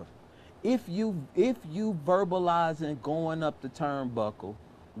power. If you verbalizing going up the turnbuckle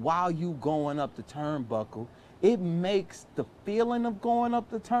while you going up the turnbuckle, it makes the feeling of going up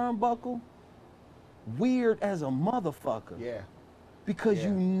the turnbuckle weird as a motherfucker. Yeah. Because Yeah.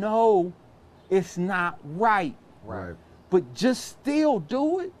 you know it's not right. Right. But just still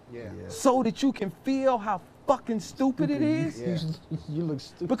do it Yeah. Yeah. so that you can feel how fucking stupid it is. Yeah. You look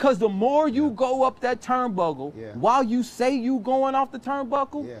stupid. Because the more you go up that turnbuckle, Yeah. while you say you going off the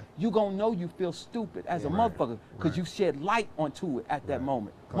turnbuckle, Yeah. you gonna know you feel stupid as a Yeah. motherfucker because Right. you shed light onto it at that Right.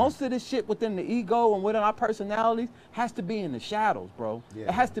 moment. Correct. Most of this shit within the ego and within our personalities has to be in the shadows, bro. Yeah.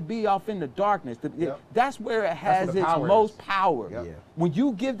 It has to be off in the darkness. Yep. That's where it has where the its power most is. power. Yep. Yeah. When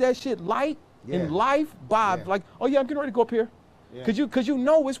you give that shit light Yeah. in life, Bob, Yeah. like, oh yeah, I'm getting ready to go up here. Yeah. Cause you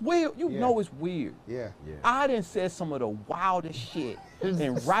know it's weird. You Yeah. know it's weird. Yeah. Yeah. I done said some of the wildest shit.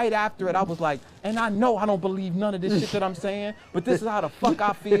 And right after it, I was like, and I know I don't believe none of this shit that I'm saying, but this is how the fuck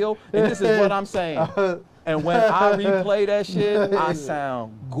I feel, and this is what I'm saying. And when I replay that shit, I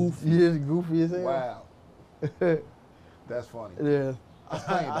sound goofy. You just goofy as hell. Wow. That's funny. Yeah. That's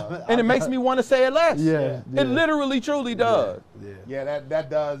funny, though. And it makes me want to say it less. Yeah. It literally, truly does. Yeah. Yeah, that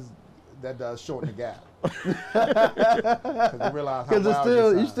does shorten the gap. Because you realize how Because it's wild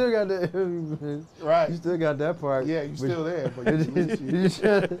still, you sound. still got that. Right. You still got that part. Yeah, you but- still there, but you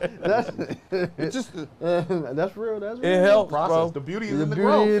It just, that's real. That's real. it helps, process. bro. The beauty is The in the beauty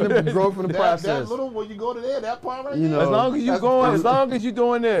growth. in the growth and the That process. little, when you go to there, that part right You there. know, As long as you That's going, the- as long as you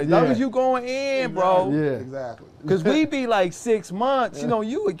doing this, as long Yeah. as you going in, bro. Yeah. Exactly. Cause we be like 6 months, you know,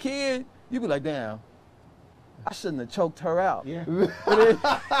 you a kid, you be like, damn, I shouldn't have choked her out. Yeah. But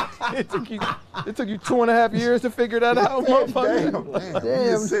it took you 2.5 years to figure that out, motherfucker. Damn. Damn.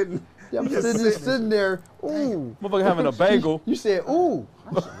 You just sitting. I'm you just sitting there. Ooh. Motherfucker having a bagel. You said, ooh.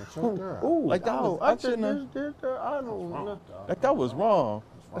 I shouldn't have choked her out. Ooh. Like that oh, was- I I shouldn't have- I don't know. Like that was wrong.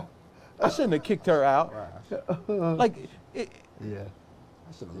 That's wrong. I shouldn't have kicked her out. Right. Like, it, Yeah.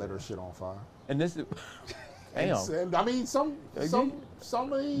 I should have lit her shit on fire. and this is, damn. And I mean, some Those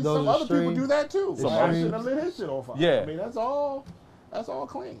other people extreme- do that too. Some I others. should have lit his shit on fire. Yeah. I mean, that's all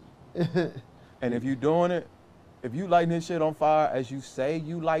clean. And if you doing it, if you lighting this shit on fire as you say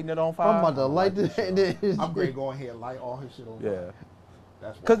you lighting it on fire, I'm about to light this this. shit I'm great going here and light all his shit on fire. yeah.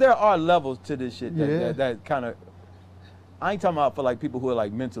 That's Because why. there are levels to this shit that, Yeah. that kind of, I ain't talking about for like people who are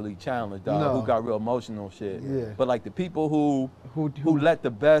like mentally challenged, dog, No. who got real emotional shit. Yeah. But like the people who Who let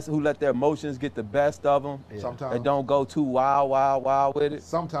their emotions get the best of them, Yeah. Sometimes. and don't go too wild with it.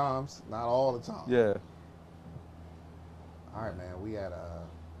 Sometimes, not all the time. Yeah. All right, man. We at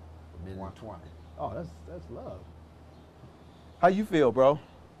 120. Oh, that's love. How you feel, bro?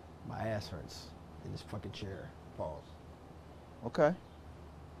 My ass hurts in this fucking chair. Pause. Okay.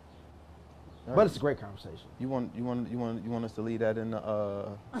 But it's a great conversation. You want us to lead that in the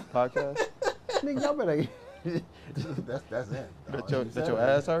podcast? Nigga, y'all better. That's it. that your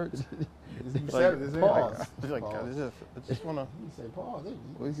ass hurts? You said it. It's in. Pause. Like, Pause. I just wanna. You say pause.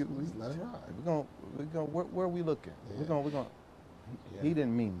 We- Just we- let it ride. We're gonna. Where are we looking? Yeah. We're gonna. Yeah. He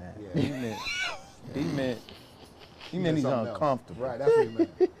didn't mean that. Yeah. He meant meant he's something else. uncomfortable. Right. That's what he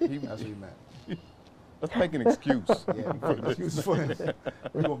meant. He- That's what he meant. Let's make an excuse. Yeah. Make an excuse for him.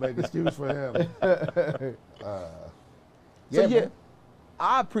 We're gonna make an excuse for him. So yeah, man.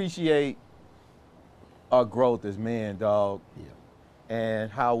 I appreciate our growth as men, dog, Yeah.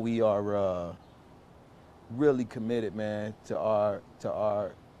 and how we are really committed, man, to our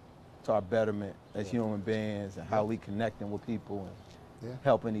betterment as human beings, and how we connecting with people and Yeah.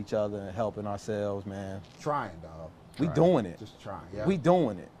 helping each other and helping ourselves, man. Trying, dog. We Trying. doing it. Just trying. Yeah. We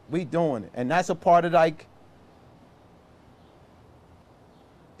doing it. We doing it. And that's a part of like,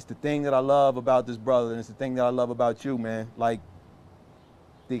 it's the thing that I love about this brother, and it's the thing that I love about you, man. Like,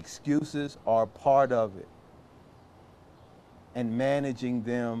 the excuses are part of it. And managing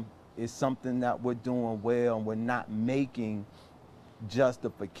them is something that we're doing well, and we're not making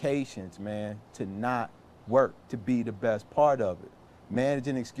justifications, man, to not work to be the best part of it.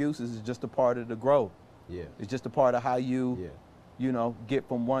 Managing excuses is just a part of the growth. Yeah. It's just a part of how you, Yeah. you know, get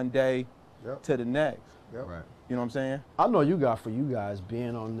from one day Yep. to the next. Yep. Right. You know what I'm saying? I know you got, for you guys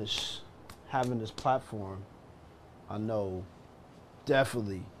being on this, having this platform, I know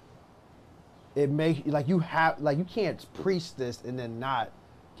definitely it make like you have, like you can't preach this and then not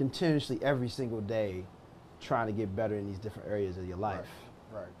continuously every single day trying to get better in these different areas of your life.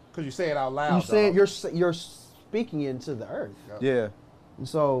 Right. Because you say it out loud. You say dog. you're speaking into the earth. Yep. Yeah. And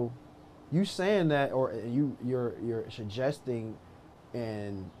so you saying that, or you're suggesting,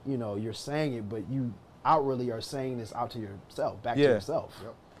 and you know you're saying it, but you outwardly are saying this out to yourself, back to Yeah. yourself.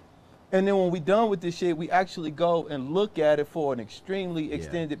 Yep. And then when we done with this shit, we actually go and look at it for an extremely Yeah.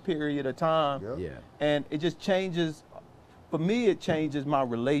 extended period of time. Yep. Yeah. And it just changes, for me, it changes my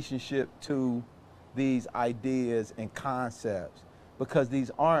relationship to these ideas and concepts, because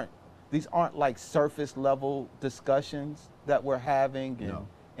these aren't like surface level discussions that we're having and, No.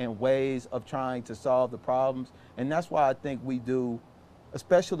 and ways of trying to solve the problems. And that's why I think we do,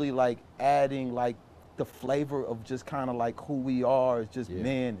 especially like adding like the flavor of just kind of like who we are as just Yeah.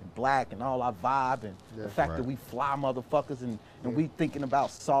 men and black and all our vibe, and Yeah. the fact that Right. we fly motherfuckers, and Yeah. we thinking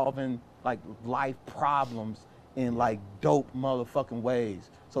about solving like life problems in like dope motherfucking ways.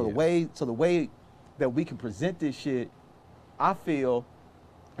 So Yeah. the way that we can present this shit, I feel,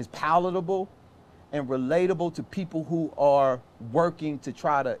 is palatable and relatable to people who are working to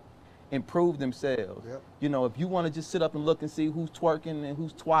try to improve themselves. Yep. You know, if you want to just sit up and look and see who's twerking and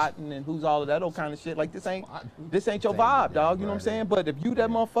who's twatting and who's all of that old kind of shit, like this ain't your Same, vibe, dog. You know what I'm right. saying? But if you that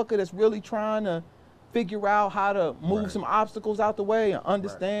motherfucker that's really trying to figure out how to move Right. some obstacles out the way and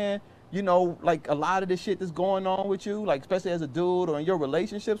understand, you know, like a lot of the shit that's going on with you, like especially as a dude or in your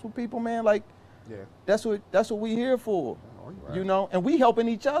relationships with people, man, like Yeah. that's what we here for. Oh, you right. You know, and we helping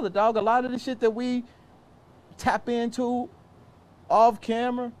each other, dog. A lot of the shit that we tap into off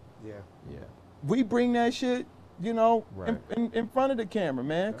camera, Yeah. Yeah. we bring that shit, you know, Right. in front of the camera,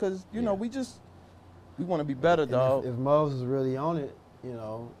 man, because you know Yeah. we want to be better, And dog. if Moses is really on it, you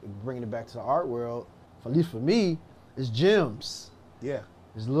know, bringing it back to the art world, at least for me, it's gems. Yeah.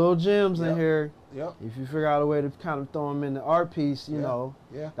 There's little gems in Yep. here. Yep. If you figure out a way to kind of throw them in the art piece, you Yeah. know,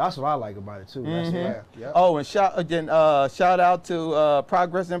 Yeah. that's what I like about it too. That's Mhm. what- Yeah. Yeah. Oh, and shout out to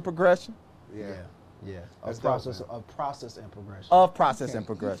Progress and Progression Yeah. yeah. That's A dope, process, man. a process and progression. of Process You and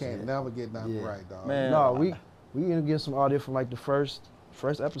can't Progression. never get nothing Yeah. right, dog. Man. No, we gonna get some audio from like the first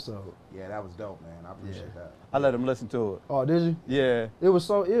episode. Yeah, that was dope, man. I appreciate that. I let him listen to it. Oh, did you? Yeah, It was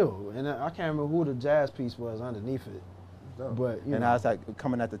so ill, and I can't remember who the jazz piece was underneath it. Dope. But you and know, I was like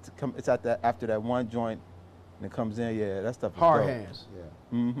it's at that after that one joint, and it comes in. Yeah, that stuff is hard dope. hands.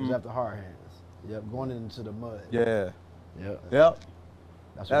 Yeah. It was Mhm. after hard hands. Yep, going into the mud. Yeah. Yep. Yep.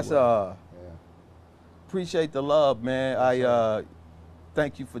 That's That's what it was. Yeah. appreciate the love, man. Yes,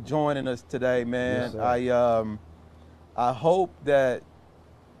 Thank you for joining us today, man. Yes, sir. I hope that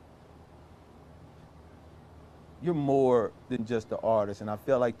you're more than just the artist, and I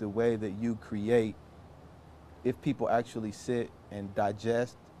feel like the way that you create, if people actually sit and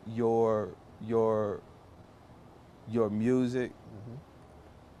digest your music, Mhm.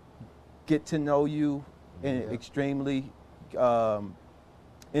 get to know you in Yeah. extremely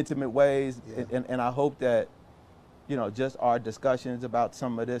intimate ways, Yeah. and I hope that, you know, just our discussions about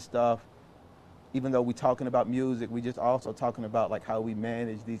some of this stuff, even though we're talking about music, we just also talking about like how we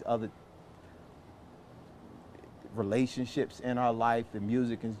manage these other relationships in our life, and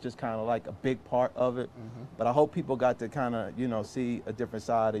music is just kind of like a big part of it. Mhm. But I hope people got to kind of, you know, see a different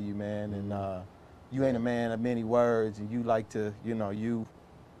side of you, man. And you ain't a man of many words, and you like to, you know, you,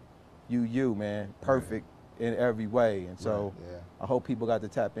 man, perfect in every way. And so Yeah. I hope people got to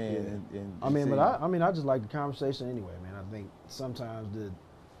tap in Yeah. and I mean, see. but I just like the conversation anyway, man. I think sometimes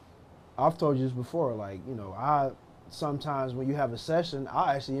I've told you this before, like, you know, sometimes when you have a session,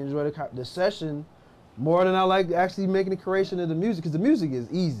 I actually enjoy the session more than I like actually making the creation of the music, because the music is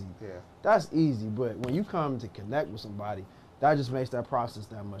easy. Yeah. That's easy, but when you come to connect with somebody, that just makes that process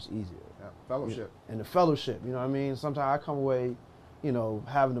that much easier. Yeah. Fellowship. And the fellowship, you know what I mean? Sometimes I come away, you know,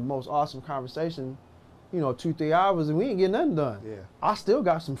 having the most awesome conversation, you know, 2-3 hours, and we ain't getting nothing done. Yeah. I still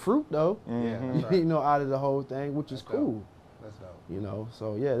got some fruit though, Yeah. Mhm. That's right. you know, out of the whole thing, which is That's dope. cool. That's dope. You know,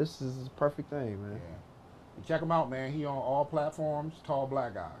 so yeah, this is a perfect thing, man. Check him out, man. He on all platforms. Tall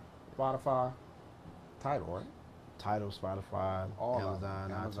Black Guy. Spotify. Tidal, right? Tidal, Spotify, All of Amazon,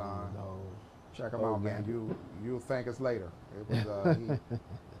 them. Amazon. iTunes, the whole. Check him Oh, out, man. man. You'll thank us later. It was he's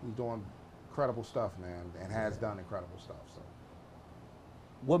doing incredible stuff, man, and has done incredible stuff. So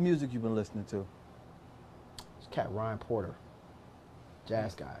What music you been listening to? This cat Ryan Porter,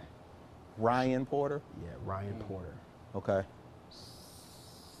 jazz guy. Ryan Porter? Yeah, Ryan Porter, Okay.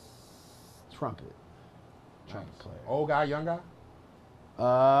 trumpet nice. player. Old guy, young guy.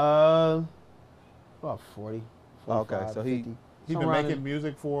 About 40. Okay, 45, so he- 50. He's been Somewhere around making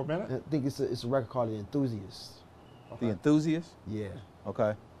music for a minute. I think it's a record called The Enthusiast. The Enthusiast? Yeah,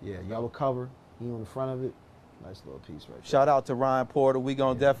 Okay. yeah, yellow cover. He on the front of it. Nice little piece right there. Shout out to Ryan Porter. We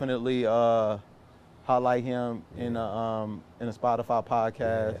gonna definitely highlight him in a Spotify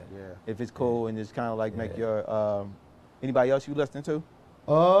podcast Yeah. if it's cool, and just kind of like make Yeah. your anybody else you listening to?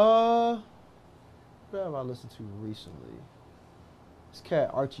 What have I listened to recently? This cat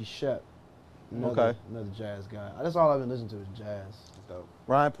Archie Shep. Another jazz guy. That's all I've been listening to is jazz. That's dope.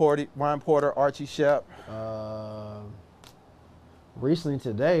 Ryan Porter, Archie Shep. Recently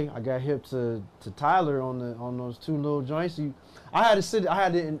today, I got hip to Tyler on those two little joints. I had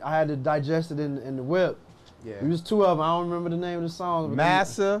to digest it in the whip. Yeah. It was two of them. I don't remember the name of the song.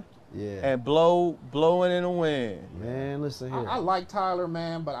 Massa Yeah. and Blowing in the Wind. Man, listen here. I like Tyler,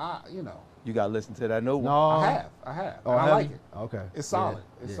 man, but You gotta listen to that new one. no. I have. Oh, And I have like you? it. Okay. It's solid. Yeah,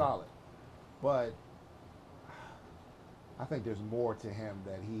 It's yeah. solid. But I think there's more to him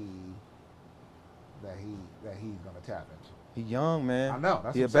that he's gonna tap into. He young, man. I know.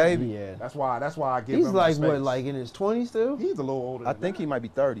 That's He a what I'm saying. baby. Yeah. That's why I give He's him like the space. what, like in his 20s still? He's a little older. I than think that. he might be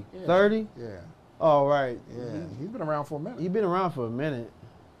 30. Yeah. 30? Yeah. Oh, right. Yeah. He's been around for a minute. He been around for a minute.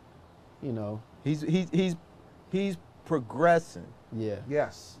 You know. He's progressing, Yeah.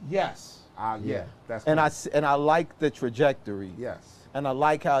 Yes. Yeah. That's and cool. I like the trajectory. Yes. And I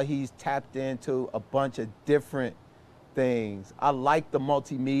like how he's tapped into a bunch of different things. I like the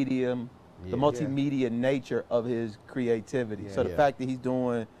multimedia nature of his creativity. So the Yeah. fact that he's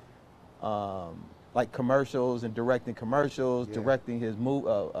doing like commercials and directing commercials, Yeah. directing his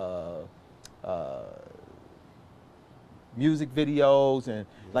music videos, and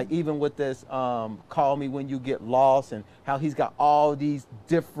like even with this Call Me When You Get Lost, and how he's got all these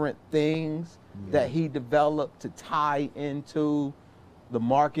different things that he developed to tie into the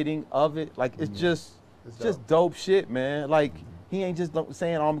marketing of it. Like it's just dope shit, man. Like he ain't just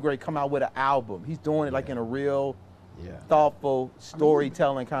saying, "Oh, I'm great, come out with an album." He's doing it like in a real Yeah. thoughtful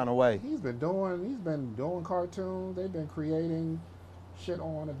storytelling kind of way. He's been doing cartoons. They've been creating shit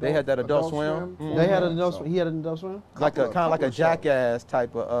on adult, They had that Adult Swim. for Mhm. They had him, an adult so- swim. He had an adult swim? Like a kind of like a couple of shows. Jackass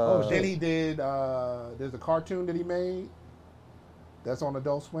type of. Then he did. There's a cartoon that he made. That's on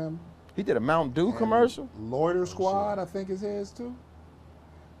Adult Swim. He did a Mountain Dew And commercial. Loiter Squad, I think, is his too.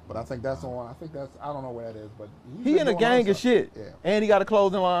 But I think that's on. I don't know where that is, but he's He been in a doing gang other of stuff. shit, Yeah. and he got a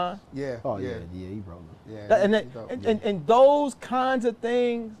clothing line. Yeah. Oh, yeah. yeah, he rolling. Yeah. And, he's dope. and those kinds of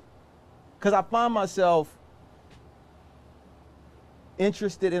things, because I find myself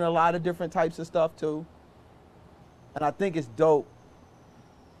interested in a lot of different types of stuff too. And I think it's dope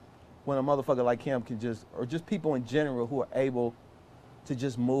when a motherfucker like him can just, or just people in general who are able to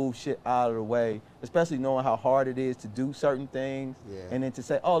just move shit out of the way, especially knowing how hard it is to do certain things, Yeah. and then to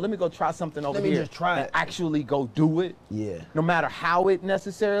say, oh, let me go try something over Let me here just try and it. actually go do it. Yeah. No matter how it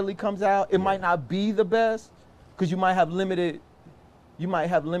necessarily comes out, it might not be the best, because you might have limited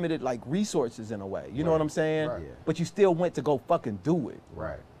like resources in a way. You know what I'm saying? Right. Yeah. But you still went to go fucking do it,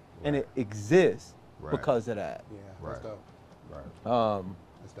 Right. and it exists Right. because of that. Yeah. That's Right. dope. Right.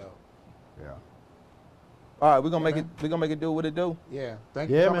 That's dope. Yeah. All right, we're gonna Yeah, make man. it. We're gonna make it do what it do. Yeah. Thank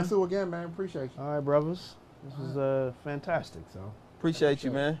you Yeah, for coming man. through again, man. Appreciate you. All right, brothers. This was fantastic. So Appreciate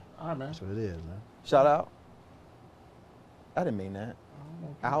you, man. All right, man. that's what it is, man. Shout out. I didn't mean that.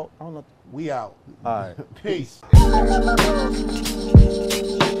 Out. I don't know. We out. All right. Peace.